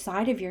looking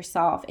outside of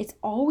yourself. It's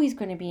always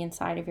going to be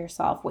inside of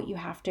yourself what you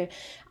have to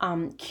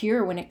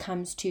cure when it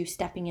comes to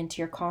stepping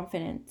into your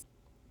confidence.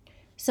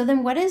 So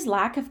then what does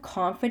lack of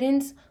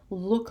confidence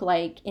look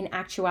like in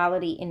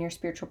actuality in your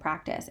spiritual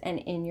practice and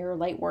in your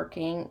light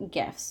working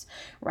gifts,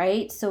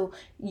 right? So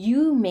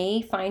you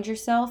may find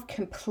yourself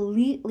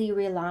completely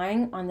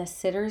relying on the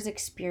sitter's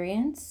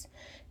experience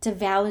to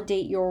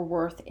validate your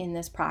worth in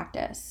this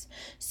practice.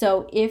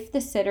 So if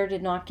the sitter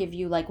did not give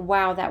you like,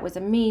 wow, that was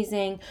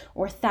amazing,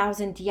 or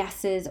 1,000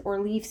 yeses, or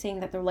leave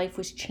saying that their life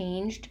was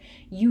changed,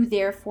 you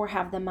therefore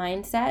have the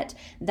mindset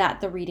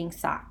that the reading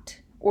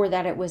sucked, or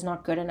that it was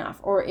not good enough,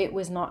 or it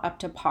was not up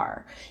to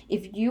par.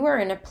 If you are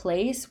in a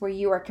place where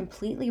you are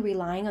completely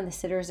relying on the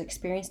sitter's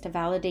experience to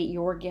validate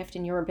your gift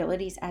and your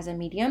abilities as a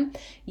medium,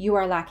 you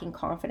are lacking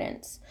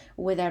confidence,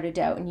 without a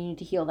doubt, and you need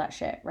to heal that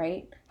shit,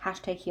 right?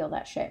 Hashtag heal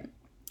that shit.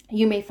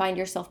 You may find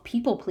yourself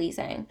people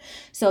pleasing.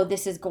 So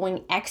this is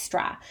going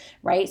extra,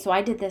 right? So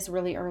I did this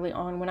really early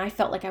on. When I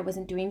felt like I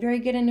wasn't doing very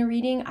good in a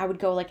reading, I would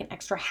go like an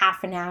extra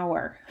half an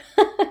hour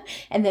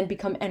and then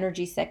become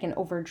energy sick and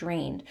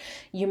overdrained.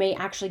 You may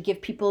actually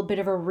give people a bit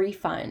of a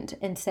refund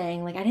and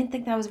saying like, I didn't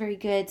think that was very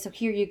good, so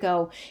here you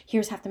go.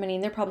 Here's half the money.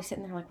 And they're probably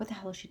sitting there like, what the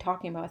hell is she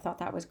talking about? I thought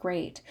that was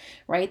great,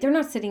 right? They're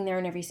not sitting there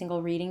in every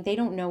single reading. They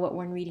don't know what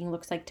one reading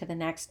looks like to the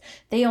next.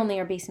 They only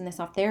are basing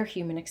this off their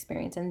human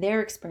experience and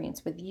their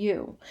experience with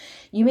you.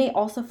 You may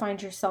also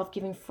find yourself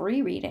giving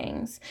free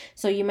readings.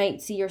 So you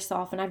might see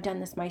yourself, and I've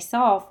done this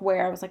myself,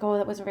 where I was like, oh,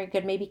 that wasn't very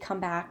good. Maybe come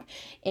back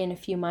in a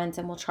few months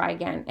and we'll try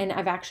again. And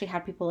I've actually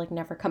had people like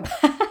never come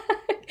back.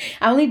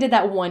 I only did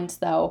that once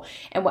though.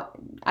 And what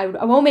I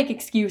won't make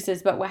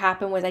excuses, but what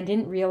happened was I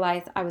didn't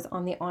realize I was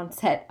on the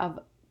onset of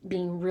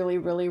being really,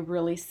 really,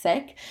 really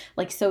sick,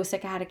 like so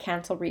sick I had to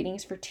cancel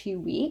readings for 2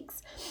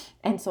 weeks.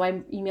 And so I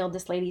emailed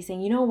this lady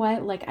saying, you know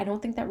what, like I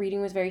don't think that reading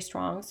was very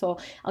strong, so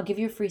I'll give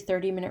you a free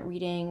 30-minute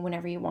reading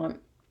whenever you want.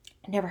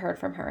 Never heard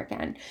from her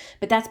again.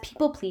 But that's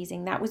people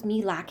pleasing. That was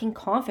me lacking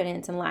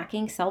confidence and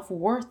lacking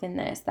self-worth in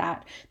this,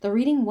 that the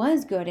reading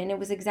was good and it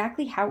was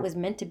exactly how it was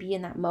meant to be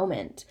in that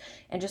moment,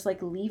 and just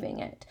like leaving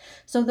it.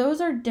 So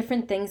those are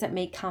different things that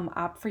may come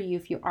up for you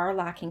if you are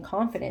lacking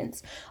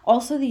confidence.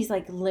 Also, these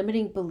like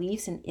limiting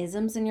beliefs and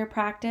isms in your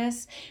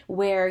practice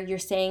where you're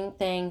saying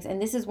things, and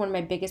this is one of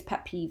my biggest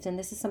pet peeves, and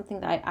this is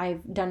something that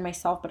I've done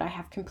myself, but I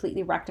have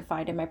completely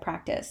rectified in my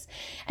practice.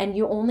 And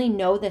you only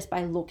know this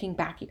by looking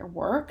back at your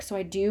work. So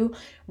I do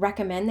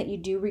recommend that you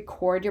do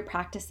record your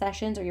practice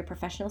sessions or your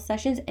professional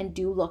sessions and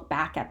do look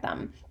back at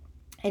them.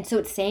 And so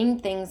it's saying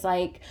things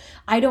like,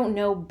 I don't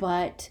know,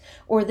 but,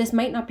 or this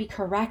might not be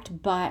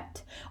correct,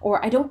 but,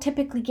 or I don't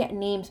typically get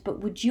names, but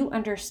would you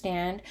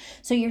understand?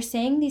 So you're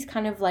saying these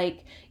kind of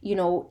like, you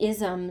know,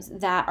 isms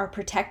that are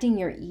protecting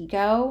your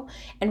ego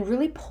and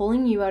really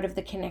pulling you out of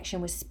the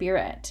connection with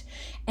spirit.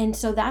 And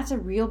so that's a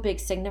real big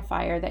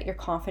signifier that your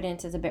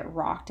confidence is a bit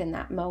rocked in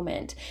that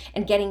moment.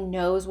 And getting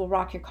no's will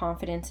rock your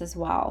confidence as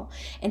well.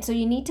 And so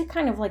you need to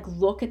kind of like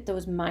look at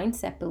those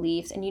mindset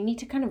beliefs, and you need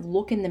to kind of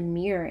look in the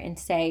mirror and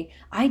say,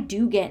 I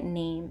do get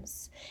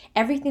names.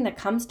 Everything that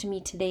comes to me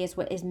today is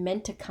what is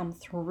meant to come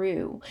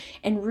through.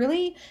 And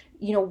really,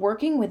 you know,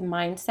 working with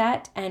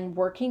mindset and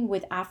working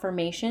with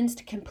affirmations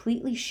to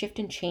completely shift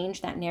and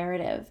change that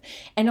narrative.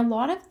 And a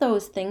lot of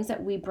those things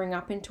that we bring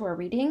up into our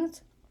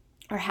readings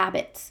are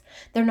habits.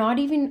 They're not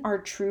even our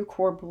true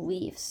core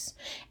beliefs.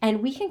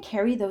 And we can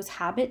carry those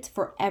habits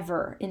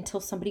forever until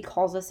somebody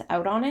calls us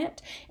out on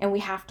it, and we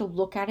have to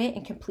look at it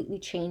and completely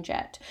change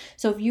it.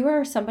 So if you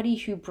are somebody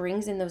who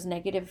brings in those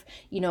negative,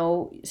 you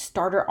know,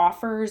 starter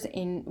offers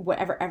in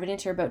whatever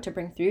evidence you're about to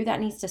bring through, that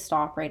needs to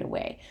stop right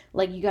away.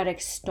 Like you got to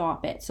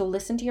stop it. So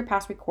listen to your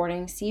past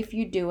recordings, see if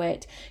you do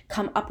it,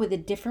 come up with a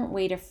different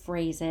way to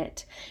phrase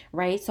it,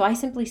 right? So I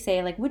simply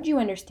say like, would you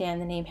understand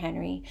the name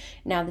Henry?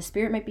 Now the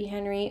spirit might be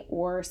Henry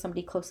or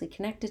somebody closely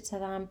connected to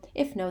them.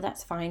 If no,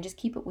 that's fine. Just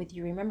keep it with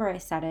you. Remember I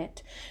said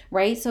it,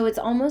 right? So it's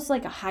almost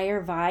like a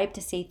higher vibe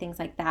to say things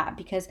like that,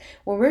 because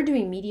when we're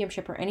doing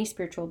mediumship or any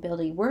spiritual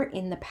ability, we're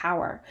in the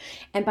power.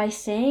 And by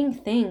saying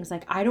things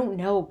like, I don't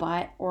know,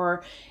 but,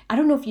 or I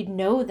don't know if you'd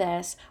know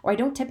this, or I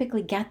don't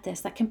typically get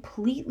this, that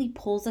completely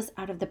pulls us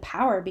out of the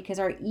power, because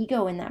our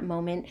ego in that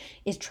moment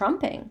is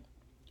trumping,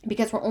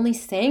 because we're only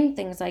saying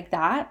things like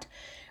that,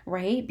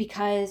 right?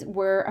 Because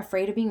we're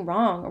afraid of being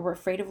wrong, or we're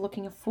afraid of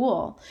looking a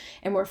fool,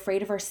 and we're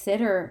afraid of our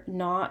sitter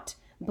not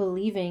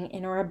believing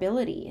in our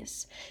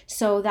abilities.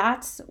 So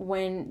that's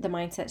when the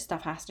mindset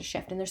stuff has to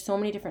shift. And there's so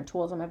many different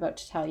tools I'm about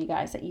to tell you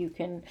guys that you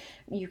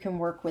can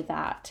work with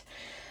that.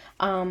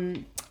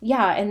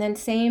 Yeah. And then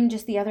same,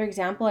 just the other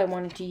example I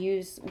wanted to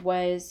use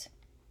was,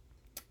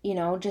 you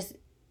know, just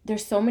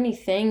there's so many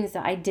things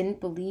that I didn't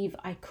believe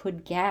I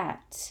could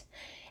get.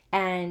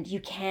 And you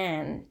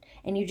can,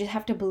 and you just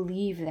have to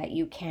believe that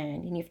you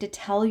can, and you have to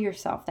tell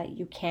yourself that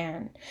you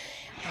can.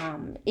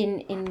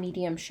 In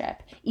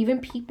mediumship,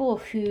 even people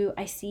who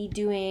I see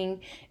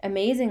doing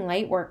amazing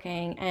light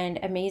working and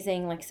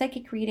amazing like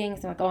psychic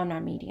readings, I'm like, oh, I'm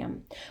not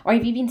medium. Or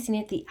I've even seen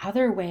it the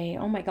other way.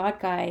 Oh my god,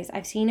 guys,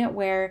 I've seen it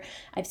where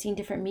I've seen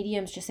different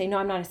mediums just say, no,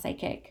 I'm not a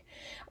psychic,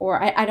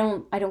 or I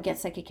don't get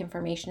psychic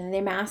information, and they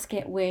mask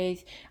it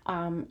with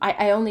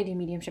I only do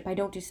mediumship, I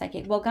don't do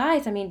psychic. Well,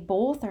 guys, I mean,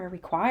 both are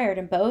required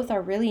and both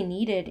are really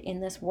needed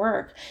in this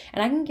work.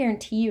 And I can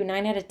guarantee you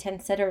 9 out of 10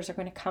 sitters are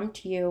going to come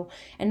to you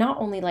and not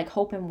only like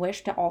hope and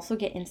wish to also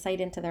get insight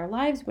into their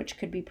lives, which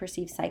could be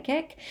perceived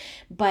psychic,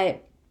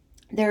 but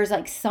there's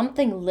like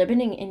something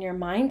limiting in your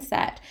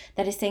mindset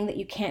that is saying that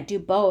you can't do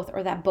both,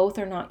 or that both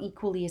are not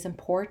equally as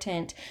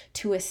important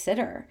to a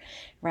sitter,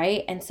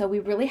 right? And so we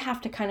really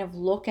have to kind of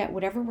look at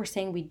whatever we're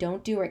saying we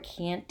don't do or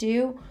can't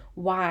do.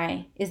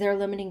 Why? Is there a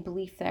limiting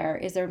belief there?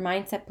 Is there a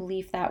mindset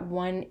belief that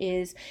one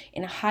is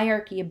in a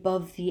hierarchy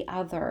above the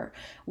other,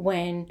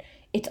 when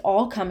it's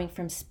all coming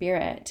from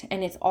spirit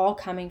and it's all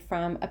coming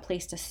from a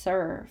place to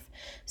serve?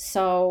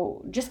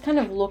 So just kind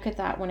of look at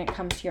that when it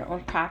comes to your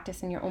own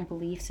practice and your own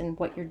beliefs and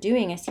what you're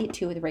doing. I see it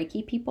too with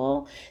Reiki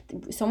people.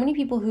 So many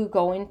people who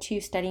go into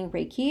studying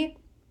Reiki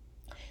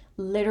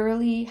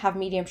literally have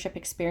mediumship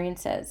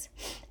experiences.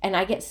 And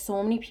I get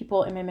so many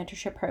people in my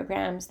mentorship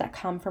programs that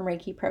come from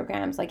Reiki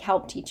programs, like,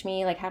 help teach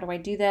me, like, how do I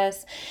do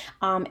this?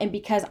 And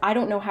because I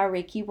don't know how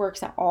Reiki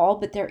works at all,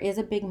 but there is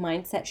a big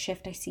mindset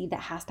shift I see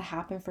that has to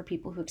happen for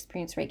people who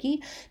experience Reiki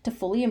to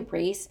fully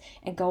embrace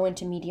and go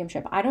into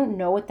mediumship. I don't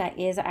know what that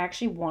is. I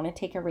actually want to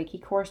take a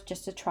Reiki course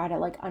just to try to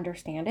like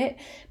understand it.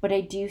 But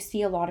I do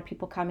see a lot of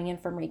people coming in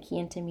from Reiki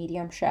into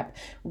mediumship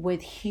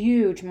with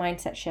huge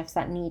mindset shifts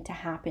that need to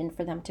happen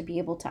for them to be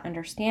able to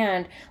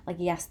understand, like,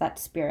 yes,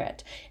 that's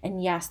spirit,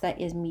 and yes,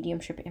 that is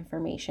mediumship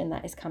information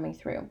that is coming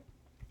through.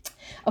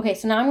 Okay,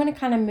 so now I'm going to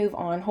kind of move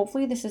on.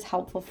 Hopefully this is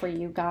helpful for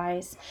you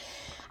guys.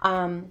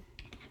 And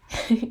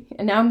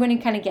now I'm going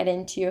to kind of get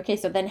into, okay,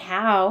 so then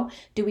how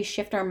do we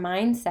shift our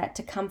mindset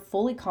to come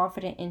fully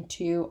confident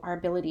into our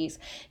abilities?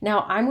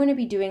 Now, I'm going to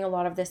be doing a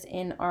lot of this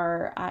in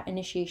our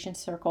initiation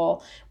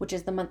circle, which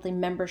is the monthly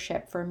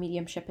membership for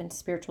mediumship and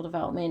spiritual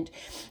development,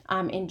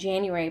 in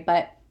January.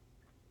 But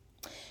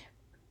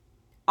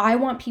I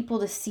want people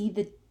to see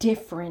the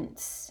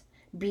difference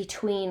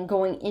between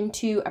going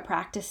into a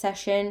practice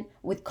session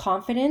with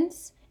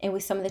confidence and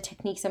with some of the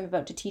techniques I'm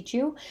about to teach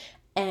you,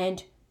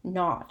 and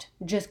not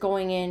just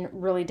going in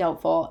really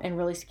doubtful and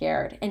really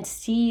scared, and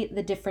see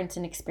the difference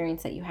in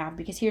experience that you have.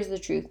 Because here's the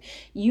truth: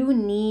 you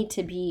need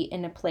to be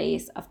in a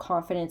place of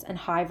confidence and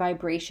high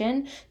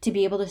vibration to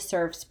be able to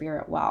serve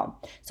spirit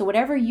well. So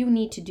whatever you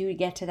need to do to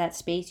get to that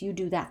space, you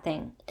do that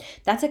thing.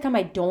 That's how come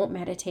I don't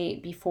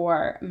meditate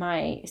before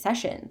my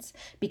sessions,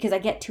 because I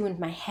get too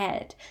into my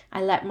head.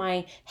 I let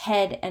my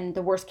head and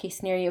the worst case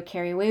scenario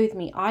carry away with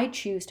me. I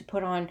choose to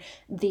put on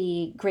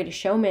the Greatest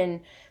Showman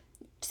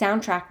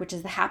soundtrack, which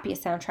is the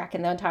happiest soundtrack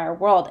in the entire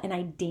world, and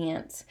I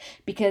dance,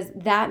 because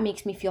that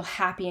makes me feel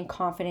happy and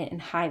confident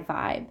and high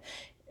vibe.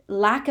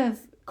 Lack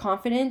of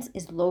confidence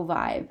is low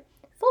vibe.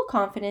 Full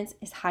confidence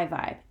is high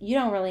vibe. You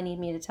don't really need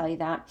me to tell you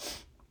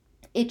that.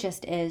 It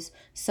just is.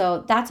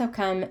 So that's how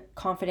come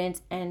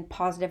confidence and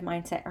positive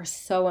mindset are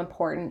so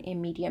important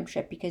in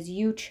mediumship, because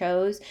you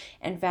chose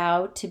and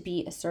vowed to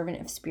be a servant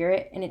of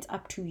spirit, and it's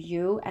up to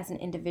you as an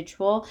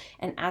individual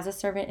and as a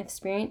servant of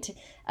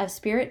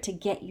spirit to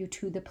get you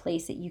to the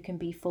place that you can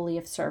be fully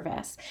of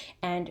service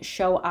and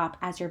show up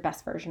as your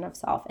best version of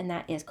self, and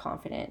that is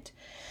confident.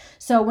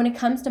 So when it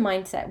comes to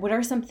mindset, what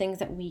are some things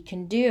that we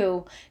can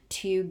do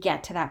to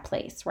get to that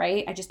place,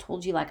 right? I just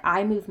told you, like,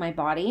 I move my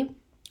body.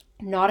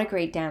 Not a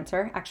great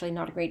dancer, actually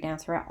not a great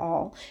dancer at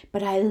all,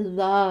 but I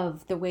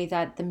love the way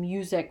that the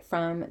music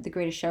from the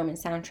Greatest Showman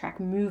soundtrack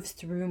moves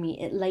through me.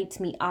 It lights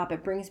me up.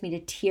 It brings me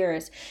to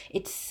tears.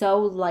 It's so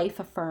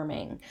life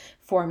affirming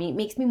for me. It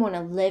makes me want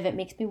to live. It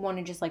makes me want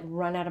to just like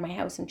run out of my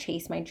house and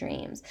chase my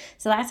dreams.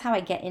 So that's how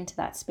I get into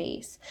that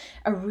space.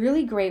 A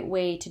really great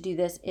way to do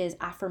this is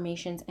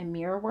affirmations and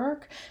mirror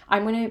work.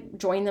 I'm going to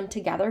join them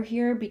together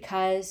here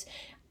because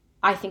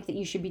I think that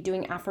you should be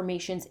doing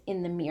affirmations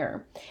in the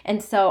mirror.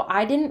 And so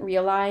I didn't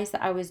realize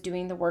that I was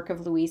doing the work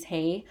of Louise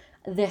Hay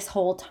this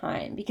whole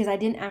time, because I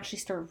didn't actually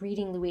start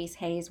reading Louise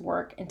Hay's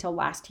work until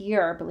last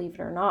year, believe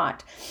it or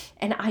not.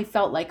 And I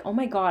felt like, oh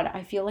my God,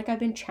 I feel like I've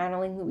been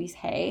channeling Louise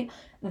Hay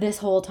this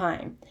whole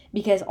time,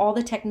 because all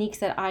the techniques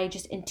that I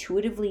just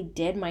intuitively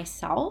did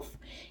myself,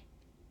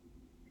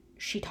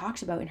 she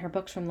talks about in her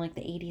books from like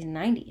the 80s and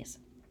 90s.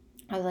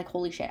 I was like,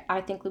 holy shit, I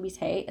think Louise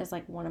Hay is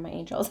like one of my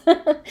angels,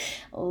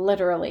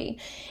 literally,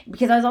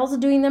 because I was also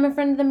doing them in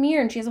front of the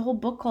mirror, and she has a whole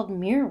book called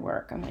Mirror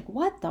Work. I'm like,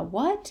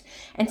 what?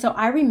 And so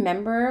I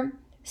remember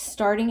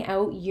starting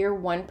out year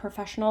one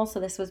professional. So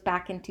this was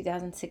back in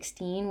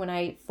 2016 when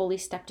I fully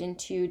stepped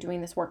into doing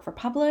this work for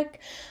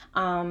public,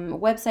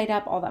 website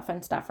up, all that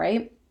fun stuff,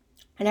 right?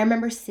 And I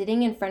remember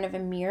sitting in front of a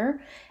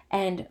mirror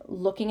and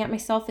looking at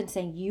myself and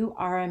saying, you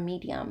are a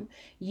medium.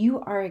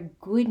 You are a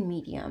good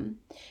medium.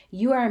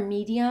 You are a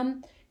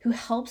medium who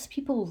helps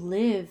people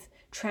live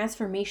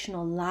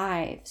transformational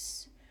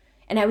lives.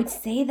 And I would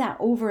say that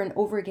over and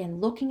over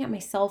again, looking at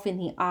myself in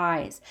the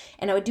eyes.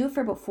 And I would do it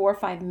for about 4 or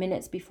 5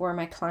 minutes before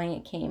my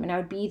client came. And I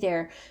would be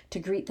there to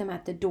greet them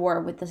at the door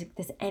with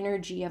this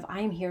energy of, I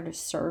am here to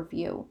serve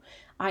you.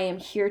 I am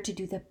here to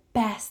do the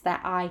best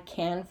that I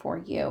can for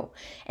you.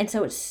 And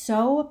so it's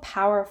so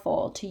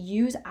powerful to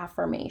use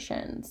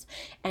affirmations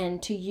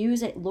and to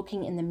use it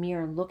looking in the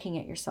mirror, looking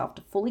at yourself,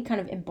 to fully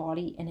kind of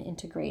embody and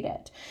integrate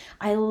it.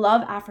 I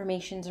love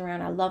affirmations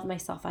around, I love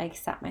myself, I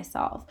accept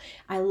myself.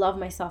 I love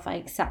myself, I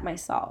accept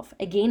myself.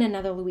 Again,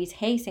 another Louise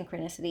Hay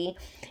synchronicity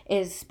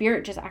is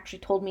Spirit just actually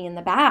told me in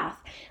the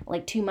bath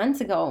like 2 months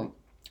ago,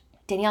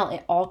 Danielle,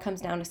 it all comes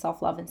down to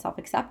self-love and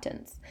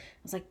self-acceptance. I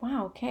was like,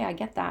 wow, okay, I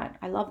get that.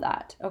 I love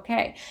that.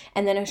 Okay.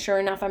 And then sure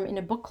enough, I'm in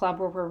a book club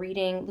where we're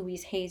reading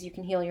Louise Hay's You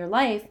Can Heal Your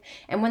Life.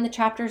 And when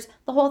the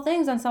whole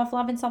thing's on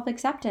self-love and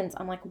self-acceptance,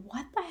 I'm like,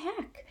 what the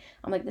heck?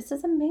 I'm like, this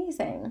is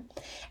amazing.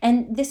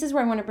 And this is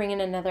where I want to bring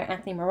in another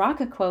Anthony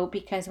Maraca quote,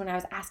 because when I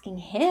was asking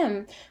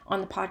him on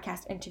the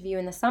podcast interview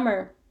in the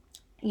summer,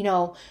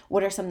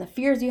 what are some of the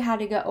fears you had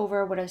to get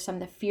over? What are some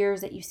of the fears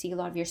that you see a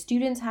lot of your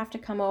students have to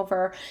come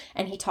over?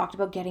 And he talked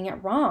about getting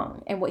it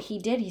wrong. And what he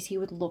did is he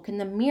would look in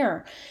the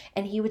mirror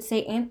and he would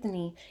say,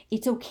 Anthony,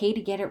 it's okay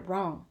to get it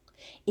wrong.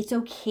 It's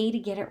okay to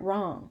get it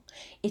wrong.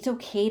 It's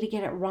okay to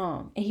get it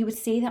wrong. And he would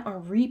say that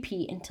on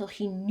repeat until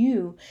he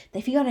knew that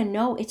if you got to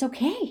know, it's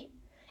okay.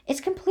 It's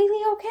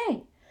completely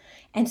okay.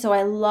 And so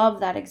I love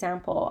that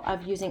example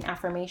of using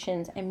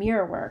affirmations and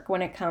mirror work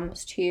when it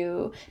comes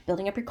to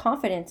building up your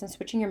confidence and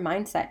switching your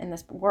mindset in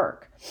this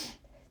work.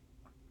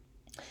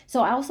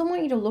 So I also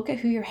want you to look at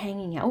who you're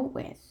hanging out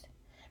with,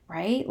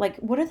 right? Like,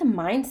 what are the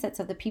mindsets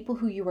of the people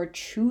who you are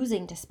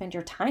choosing to spend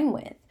your time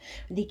with?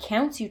 The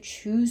accounts you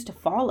choose to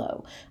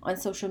follow on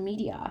social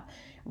media,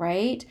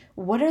 right?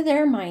 What are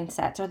their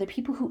mindsets? Are they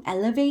people who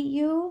elevate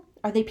you?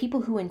 Are they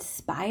people who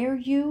inspire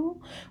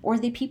you? Or are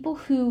they people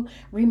who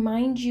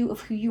remind you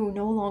of who you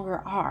no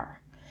longer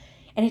are?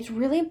 And it's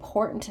really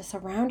important to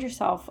surround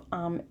yourself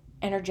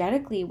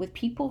energetically with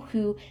people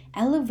who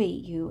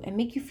elevate you and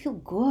make you feel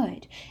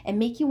good and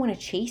make you want to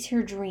chase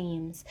your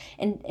dreams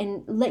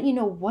and let you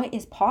know what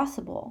is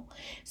possible.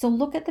 So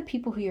look at the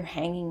people who you're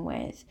hanging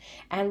with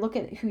and look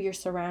at who you're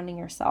surrounding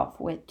yourself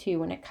with too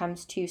when it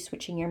comes to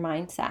switching your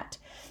mindset.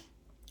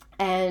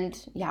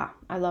 And yeah,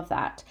 I love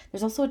that.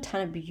 There's also a ton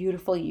of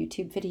beautiful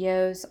YouTube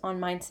videos on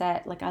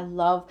mindset. Like, I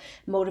love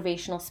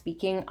motivational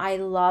speaking. I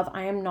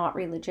am not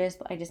religious,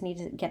 but I just need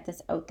to get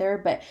this out there.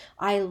 But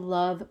I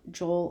love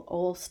Joel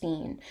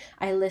Osteen.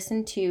 I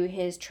listen to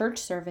his church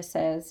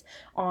services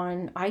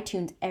on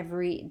iTunes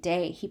every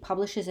day. He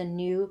publishes a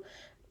new,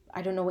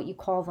 I don't know what you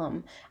call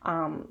them,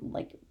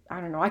 I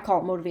don't know, I call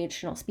it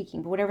motivational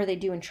speaking, but whatever they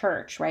do in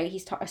church, right?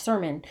 He's taught a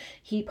sermon.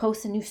 He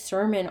posts a new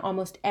sermon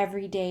almost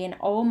every day. And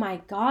oh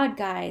my God,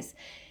 guys,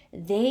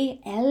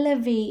 they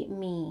elevate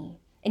me.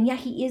 And yeah,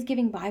 he is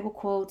giving Bible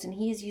quotes and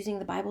he is using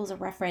the Bible as a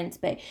reference,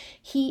 but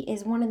he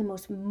is one of the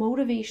most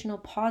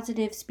motivational,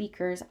 positive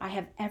speakers I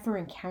have ever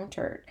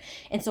encountered.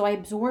 And so I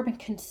absorb and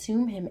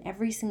consume him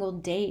every single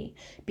day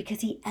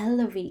because he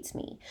elevates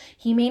me.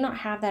 He may not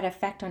have that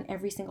effect on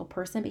every single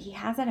person, but he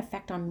has that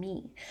effect on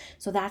me.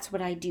 So that's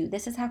what I do.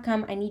 This is how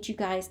come I need you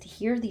guys to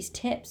hear these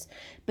tips,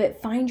 but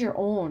find your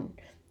own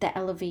that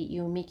elevate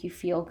you and make you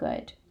feel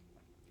good.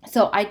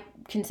 So I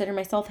consider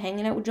myself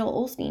hanging out with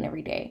Joel Osteen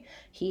every day.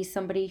 He's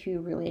somebody who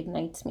really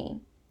ignites me.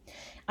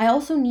 I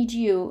also need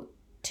you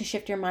to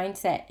shift your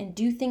mindset and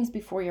do things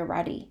before you're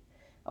ready.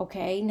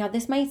 Okay, now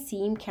this might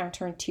seem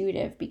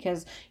counterintuitive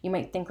because you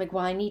might think like,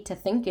 well, I need to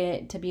think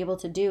it to be able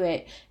to do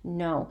it.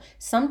 No,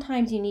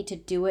 sometimes you need to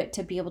do it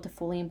to be able to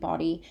fully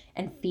embody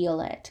and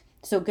feel it.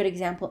 So a good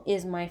example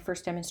is my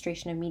first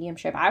demonstration of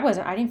mediumship. I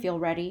didn't feel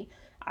ready.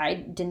 I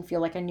didn't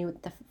feel like I knew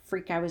what the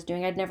freak I was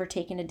doing. I'd never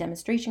taken a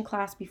demonstration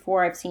class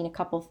before. I've seen a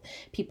couple of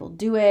people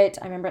do it.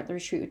 I remember at the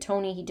retreat with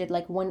Tony, he did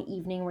like one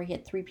evening where he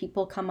had 3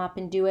 people come up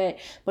and do it,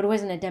 but it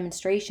wasn't a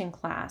demonstration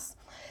class.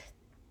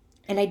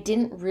 And I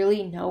didn't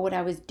really know what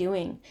I was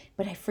doing,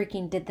 but I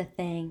freaking did the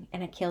thing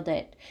and I killed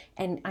it.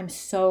 And I'm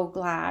so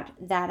glad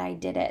that I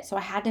did it. So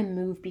I had to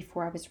move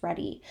before I was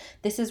ready.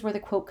 This is where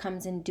the quote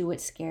comes in, do it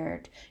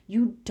scared.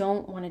 You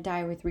don't want to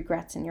die with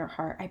regrets in your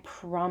heart. I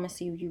promise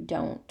you, you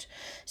don't.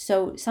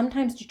 So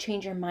sometimes to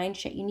change your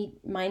mindset,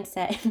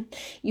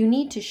 you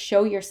need to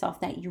show yourself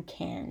that you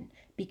can,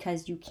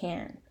 because you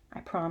can.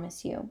 I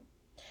promise you.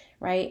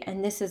 Right?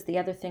 And this is the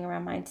other thing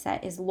around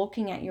mindset, is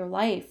looking at your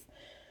life.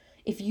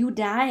 If you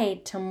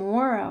died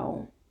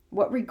tomorrow,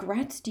 what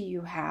regrets do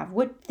you have?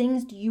 What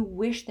things do you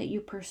wish that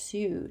you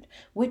pursued?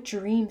 What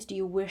dreams do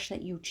you wish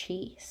that you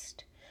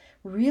chased?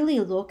 Really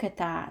look at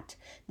that.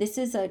 This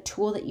is a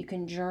tool that you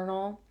can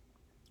journal.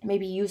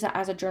 Maybe use it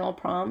as a journal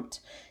prompt.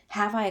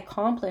 Have I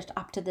accomplished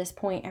up to this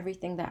point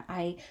everything that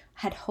I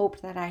had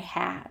hoped that I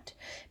had?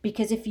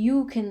 Because if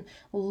you can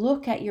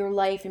look at your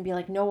life and be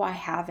like, no, I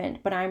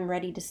haven't, but I'm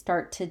ready to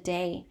start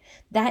today,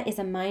 that is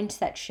a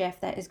mindset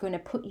shift that is going to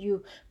put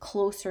you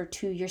closer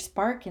to your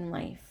spark in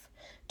life,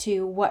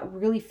 to what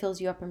really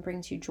fills you up and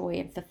brings you joy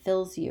and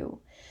fulfills you.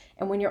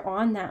 And when you're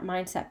on that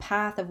mindset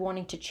path of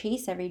wanting to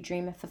chase every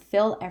dream and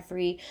fulfill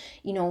every,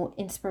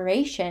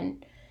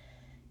 inspiration,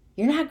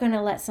 you're not going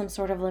to let some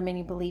sort of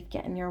limiting belief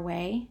get in your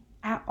way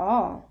at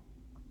all.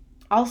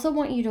 I also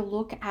want you to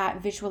look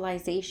at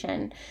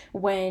visualization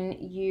when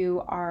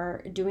you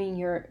are doing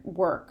your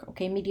work,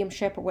 okay,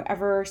 mediumship or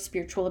whatever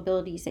spiritual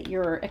abilities that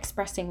you're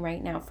expressing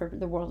right now for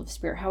the world of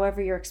spirit,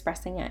 however you're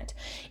expressing it.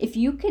 If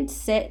you could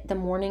sit the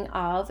morning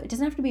of, it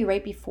doesn't have to be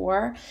right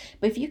before,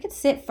 but if you could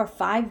sit for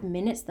 5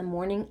 minutes the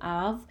morning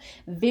of,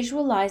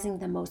 visualizing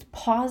the most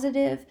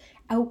positive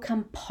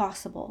outcome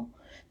possible.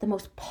 The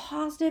most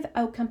positive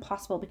outcome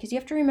possible, because you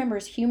have to remember,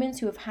 as humans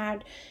who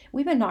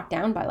we've been knocked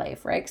down by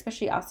life, right?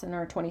 Especially us in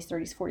our 20s,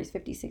 30s, 40s,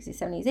 50s, 60s,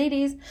 70s,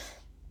 80s,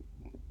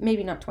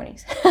 maybe not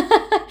 20s.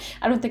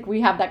 I don't think we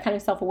have that kind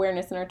of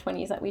self-awareness in our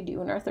 20s that we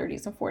do in our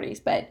 30s and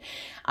 40s, but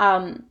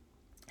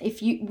if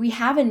we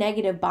have a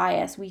negative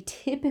bias, we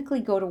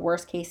typically go to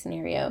worst case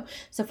scenario.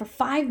 So for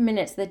 5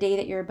 minutes the day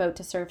that you're about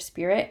to serve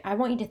spirit, I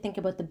want you to think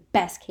about the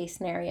best case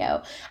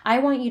scenario. I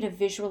want you to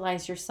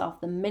visualize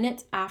yourself the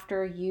minutes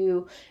after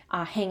you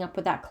hang up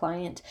with that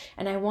client.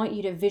 And I want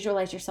you to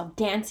visualize yourself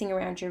dancing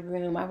around your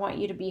room. I want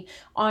you to be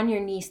on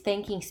your knees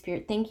thanking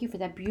spirit. Thank you for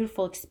that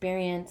beautiful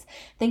experience.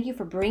 Thank you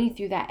for bringing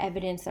through that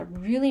evidence that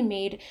really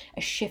made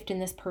a shift in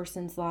this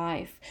person's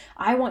life.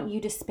 I want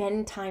you to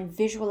spend time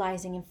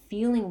visualizing and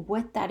feeling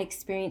what that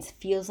experience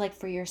feels like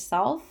for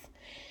yourself.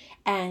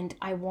 And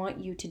I want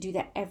you to do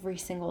that every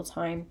single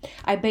time.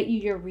 I bet you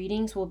your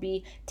readings will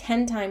be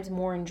 10 times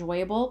more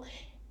enjoyable,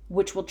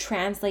 which will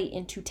translate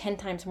into 10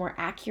 times more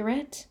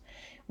accurate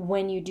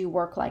when you do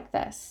work like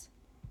this.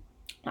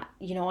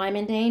 I'm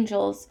into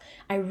angels.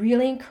 I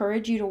really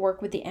encourage you to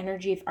work with the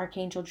energy of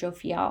Archangel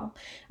Jophiel.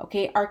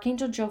 Okay,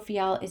 Archangel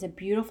Jophiel is a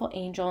beautiful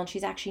angel, and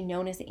she's actually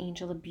known as the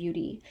angel of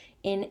beauty,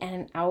 in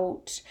and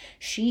out.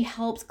 She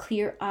helps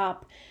clear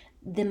up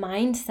the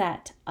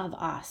mindset of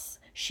us.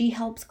 She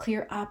helps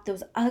clear up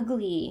those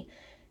ugly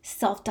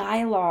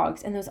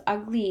self-dialogues and those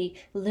ugly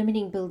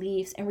limiting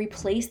beliefs and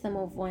replace them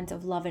with ones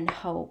of love and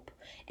hope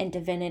and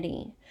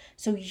divinity.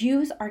 So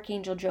use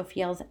Archangel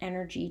Jophiel's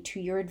energy to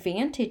your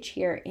advantage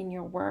here in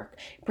your work.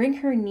 Bring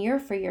her near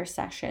for your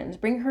sessions.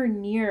 Bring her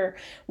near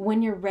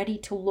when you're ready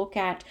to look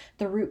at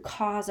the root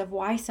cause of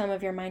why some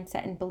of your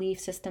mindset and belief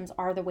systems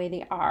are the way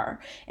they are.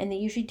 And they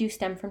usually do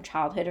stem from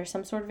childhood or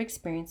some sort of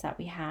experience that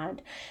we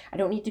had. I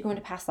don't need to go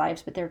into past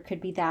lives, but there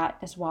could be that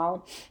as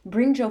well.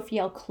 Bring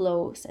Jophiel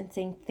close and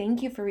saying,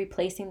 thank you for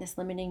replacing this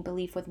limiting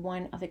belief with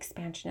one of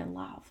expansion and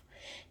love.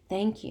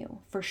 Thank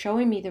you for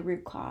showing me the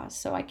root cause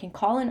so I can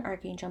call in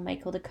Archangel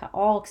Michael to cut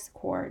all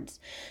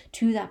cords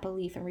to that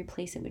belief and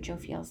replace it with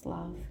Jophiel's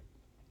love.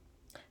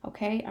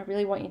 Okay, I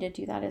really want you to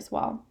do that as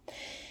well.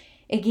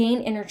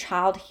 Again, inner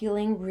child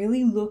healing,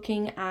 really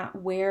looking at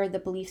where the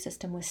belief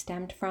system was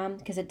stemmed from,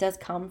 because it does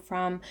come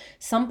from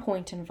some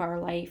point in our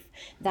life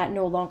that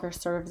no longer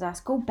serves us.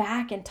 Go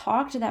back and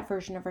talk to that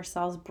version of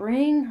ourselves.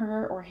 Bring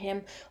her or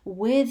him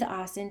with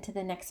us into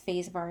the next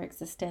phase of our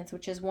existence,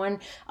 which is one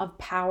of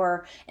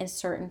power and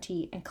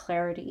certainty and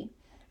clarity.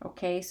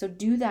 Okay, so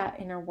do that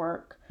inner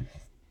work.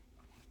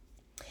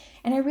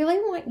 And I really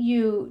want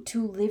you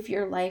to live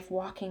your life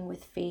walking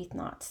with faith,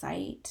 not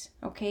sight.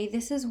 Okay,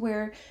 this is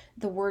where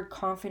the word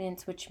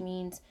confidence, which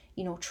means,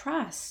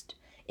 trust.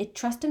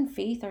 Trust and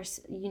faith are,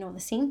 the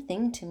same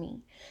thing to me.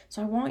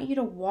 So I want you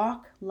to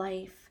walk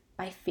life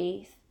by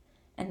faith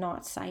and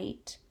not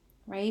sight,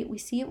 right? We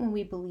see it when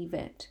we believe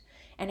it.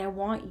 And I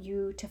want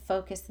you to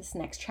focus this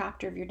next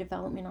chapter of your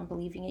development on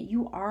believing it.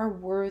 You are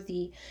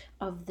worthy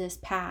of this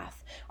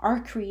path. Our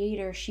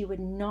Creator, she would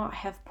not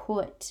have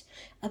put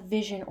a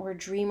vision or a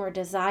dream or a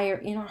desire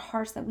in our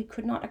hearts that we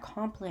could not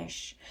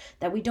accomplish,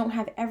 that we don't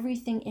have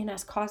everything in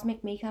us,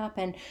 cosmic makeup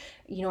and,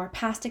 our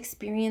past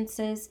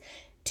experiences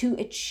to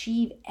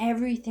achieve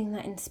everything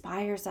that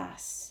inspires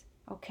us.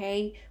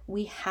 Okay,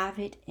 we have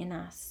it in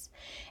us.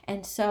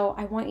 And so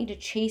I want you to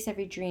chase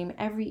every dream,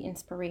 every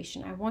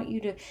inspiration. I want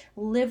you to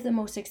live the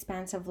most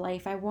expansive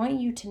life. I want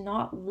you to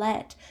not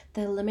let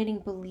the limiting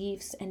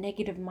beliefs and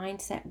negative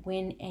mindset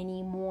win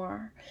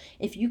anymore.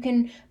 If you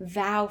can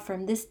vow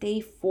from this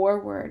day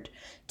forward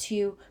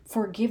to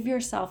forgive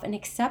yourself and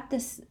accept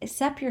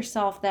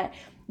yourself that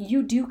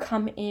you do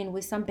come in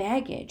with some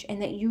baggage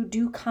and that you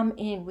do come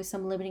in with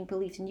some limiting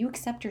beliefs, and you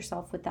accept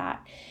yourself with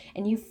that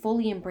and you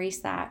fully embrace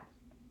that.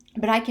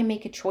 But I can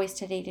make a choice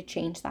today to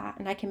change that.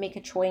 And I can make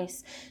a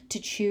choice to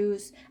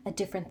choose a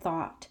different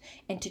thought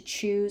and to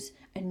choose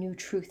a new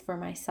truth for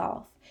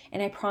myself.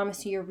 And I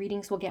promise you, your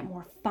readings will get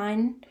more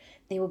fun,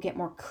 they will get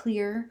more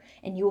clear,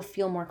 and you will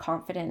feel more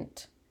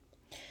confident.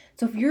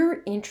 So if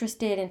you're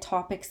interested in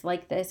topics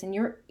like this and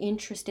you're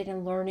interested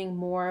in learning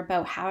more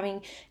about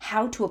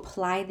how to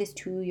apply this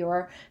to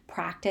your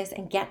practice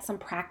and get some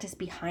practice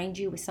behind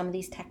you with some of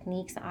these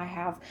techniques that I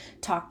have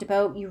talked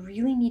about, you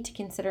really need to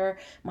consider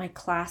my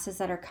classes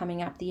that are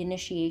coming up, the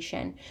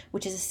initiation,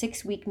 which is a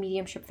 6-week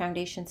mediumship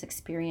foundations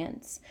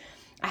experience.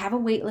 I have a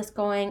wait list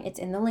going. It's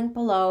in the link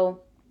below.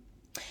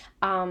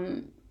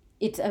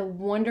 It's a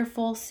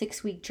wonderful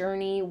 6-week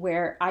journey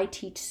where I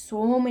teach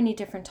so many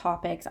different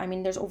topics. I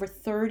mean, there's over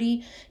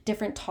 30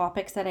 different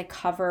topics that I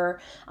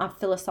cover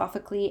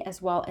philosophically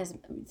as well as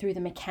through the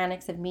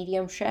mechanics of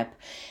mediumship.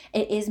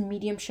 It is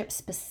mediumship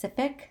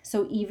specific.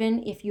 So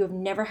even if you have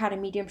never had a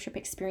mediumship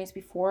experience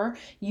before,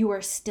 you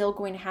are still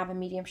going to have a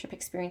mediumship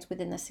experience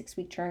within the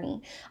 6-week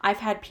journey. I've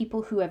had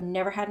people who have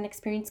never had an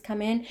experience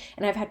come in,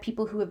 and I've had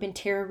people who have been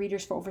tarot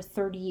readers for over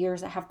 30 years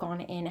that have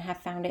gone in and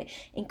have found it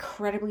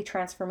incredibly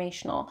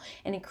transformational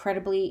and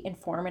incredibly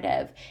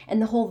informative.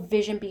 And the whole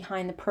vision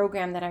behind the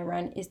program that I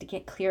run is to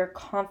get clear,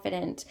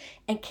 confident,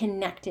 and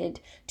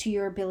connected to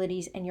your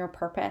abilities and your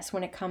purpose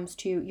when it comes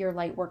to your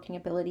light working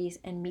abilities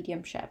and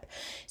mediumship.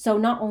 So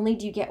not only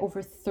do you get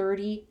over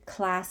 30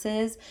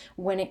 classes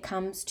when it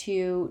comes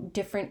to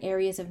different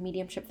areas of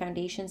mediumship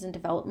foundations and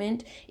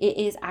development, it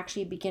is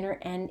actually a beginner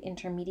and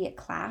intermediate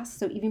class.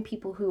 So even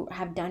people who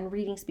have done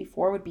readings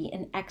before would be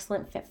an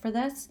excellent fit for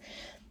this.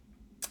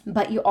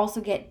 But you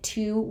also get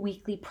 2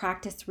 weekly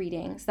practice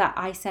readings that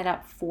I set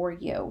up for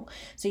you.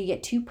 So you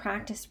get 2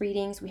 practice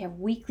readings. We have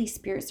weekly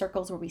spirit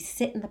circles where we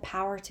sit in the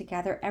power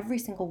together every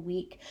single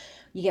week.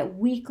 You get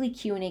weekly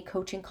Q&A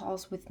coaching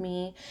calls with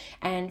me.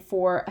 And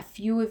for a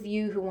few of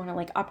you who want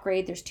to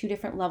upgrade, there's 2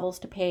 different levels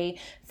to pay.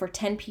 For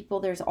 10 people,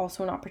 there's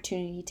also an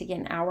opportunity to get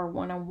an hour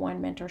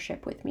one-on-one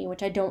mentorship with me,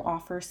 which I don't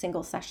offer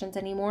single sessions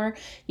anymore.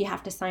 You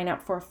have to sign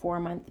up for a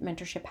 4-month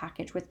mentorship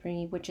package with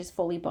me, which is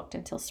fully booked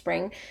until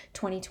spring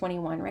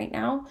 2021 right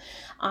now.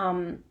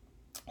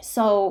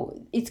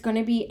 So it's going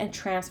to be a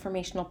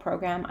transformational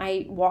program.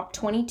 I walked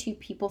 22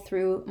 people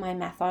through my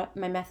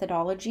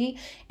methodology,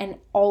 and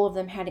all of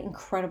them had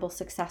incredible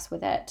success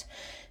with it.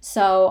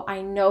 So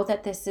I know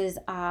that this is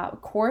a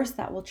course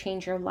that will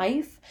change your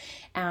life.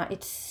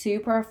 It's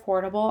super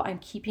affordable. I'm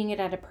keeping it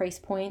at a price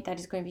point that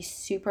is going to be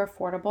super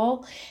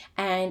affordable,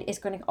 and it's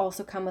going to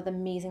also come with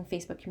amazing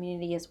Facebook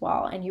community as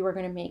well. And you are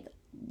going to make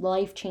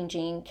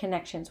life-changing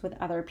connections with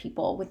other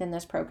people within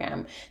this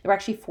program. There were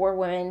actually 4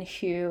 women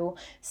who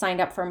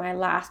signed up for my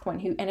last one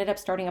who ended up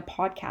starting a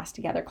podcast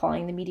together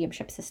calling the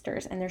Mediumship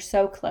Sisters, and they're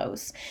so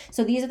close.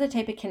 So these are the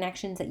type of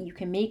connections that you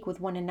can make with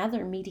one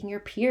another, meeting your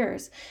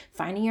peers,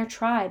 finding your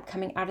tribe,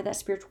 coming out of that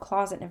spiritual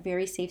closet in a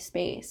very safe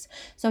space.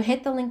 So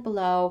hit the link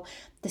below.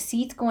 The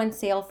seats go on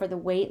sale for the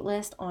wait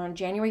list on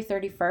January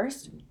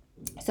 31st.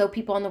 So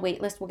people on the wait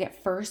list will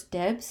get first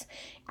dibs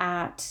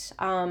at,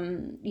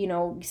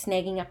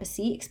 snagging up a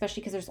seat,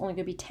 especially because there's only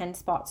going to be 10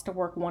 spots to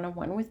work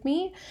one-on-one with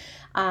me.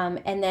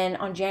 And then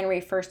on January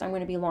 1st, I'm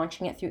going to be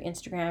launching it through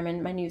Instagram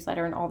and my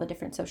newsletter and all the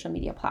different social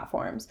media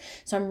platforms.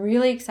 So I'm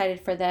really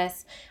excited for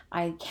this.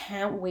 I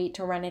can't wait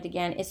to run it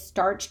again. It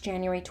starts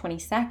January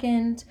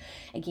 22nd.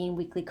 Again,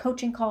 weekly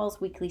coaching calls,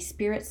 weekly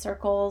spirit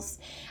circles,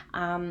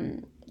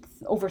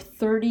 over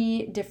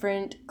 30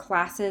 different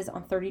classes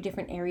on 30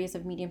 different areas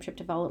of mediumship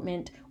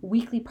development,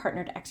 weekly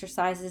partnered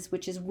exercises,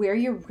 which is where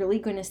you're really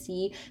going to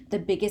see the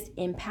biggest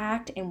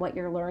impact in what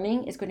you're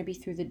learning is going to be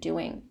through the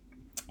doing.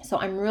 So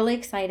I'm really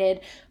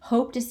excited.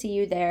 Hope to see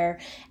you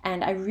there.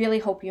 And I really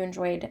hope you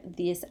enjoyed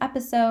this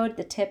episode,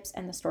 the tips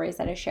and the stories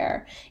that I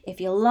share. If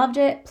you loved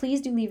it,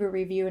 please do leave a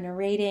review and a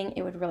rating.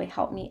 It would really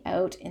help me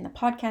out in the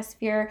podcast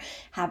sphere,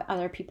 have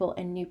other people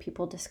and new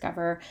people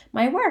discover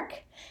my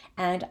work.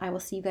 And I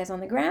will see you guys on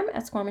the gram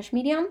at Squamish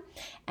Medium.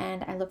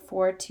 And I look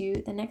forward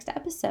to the next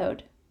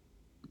episode.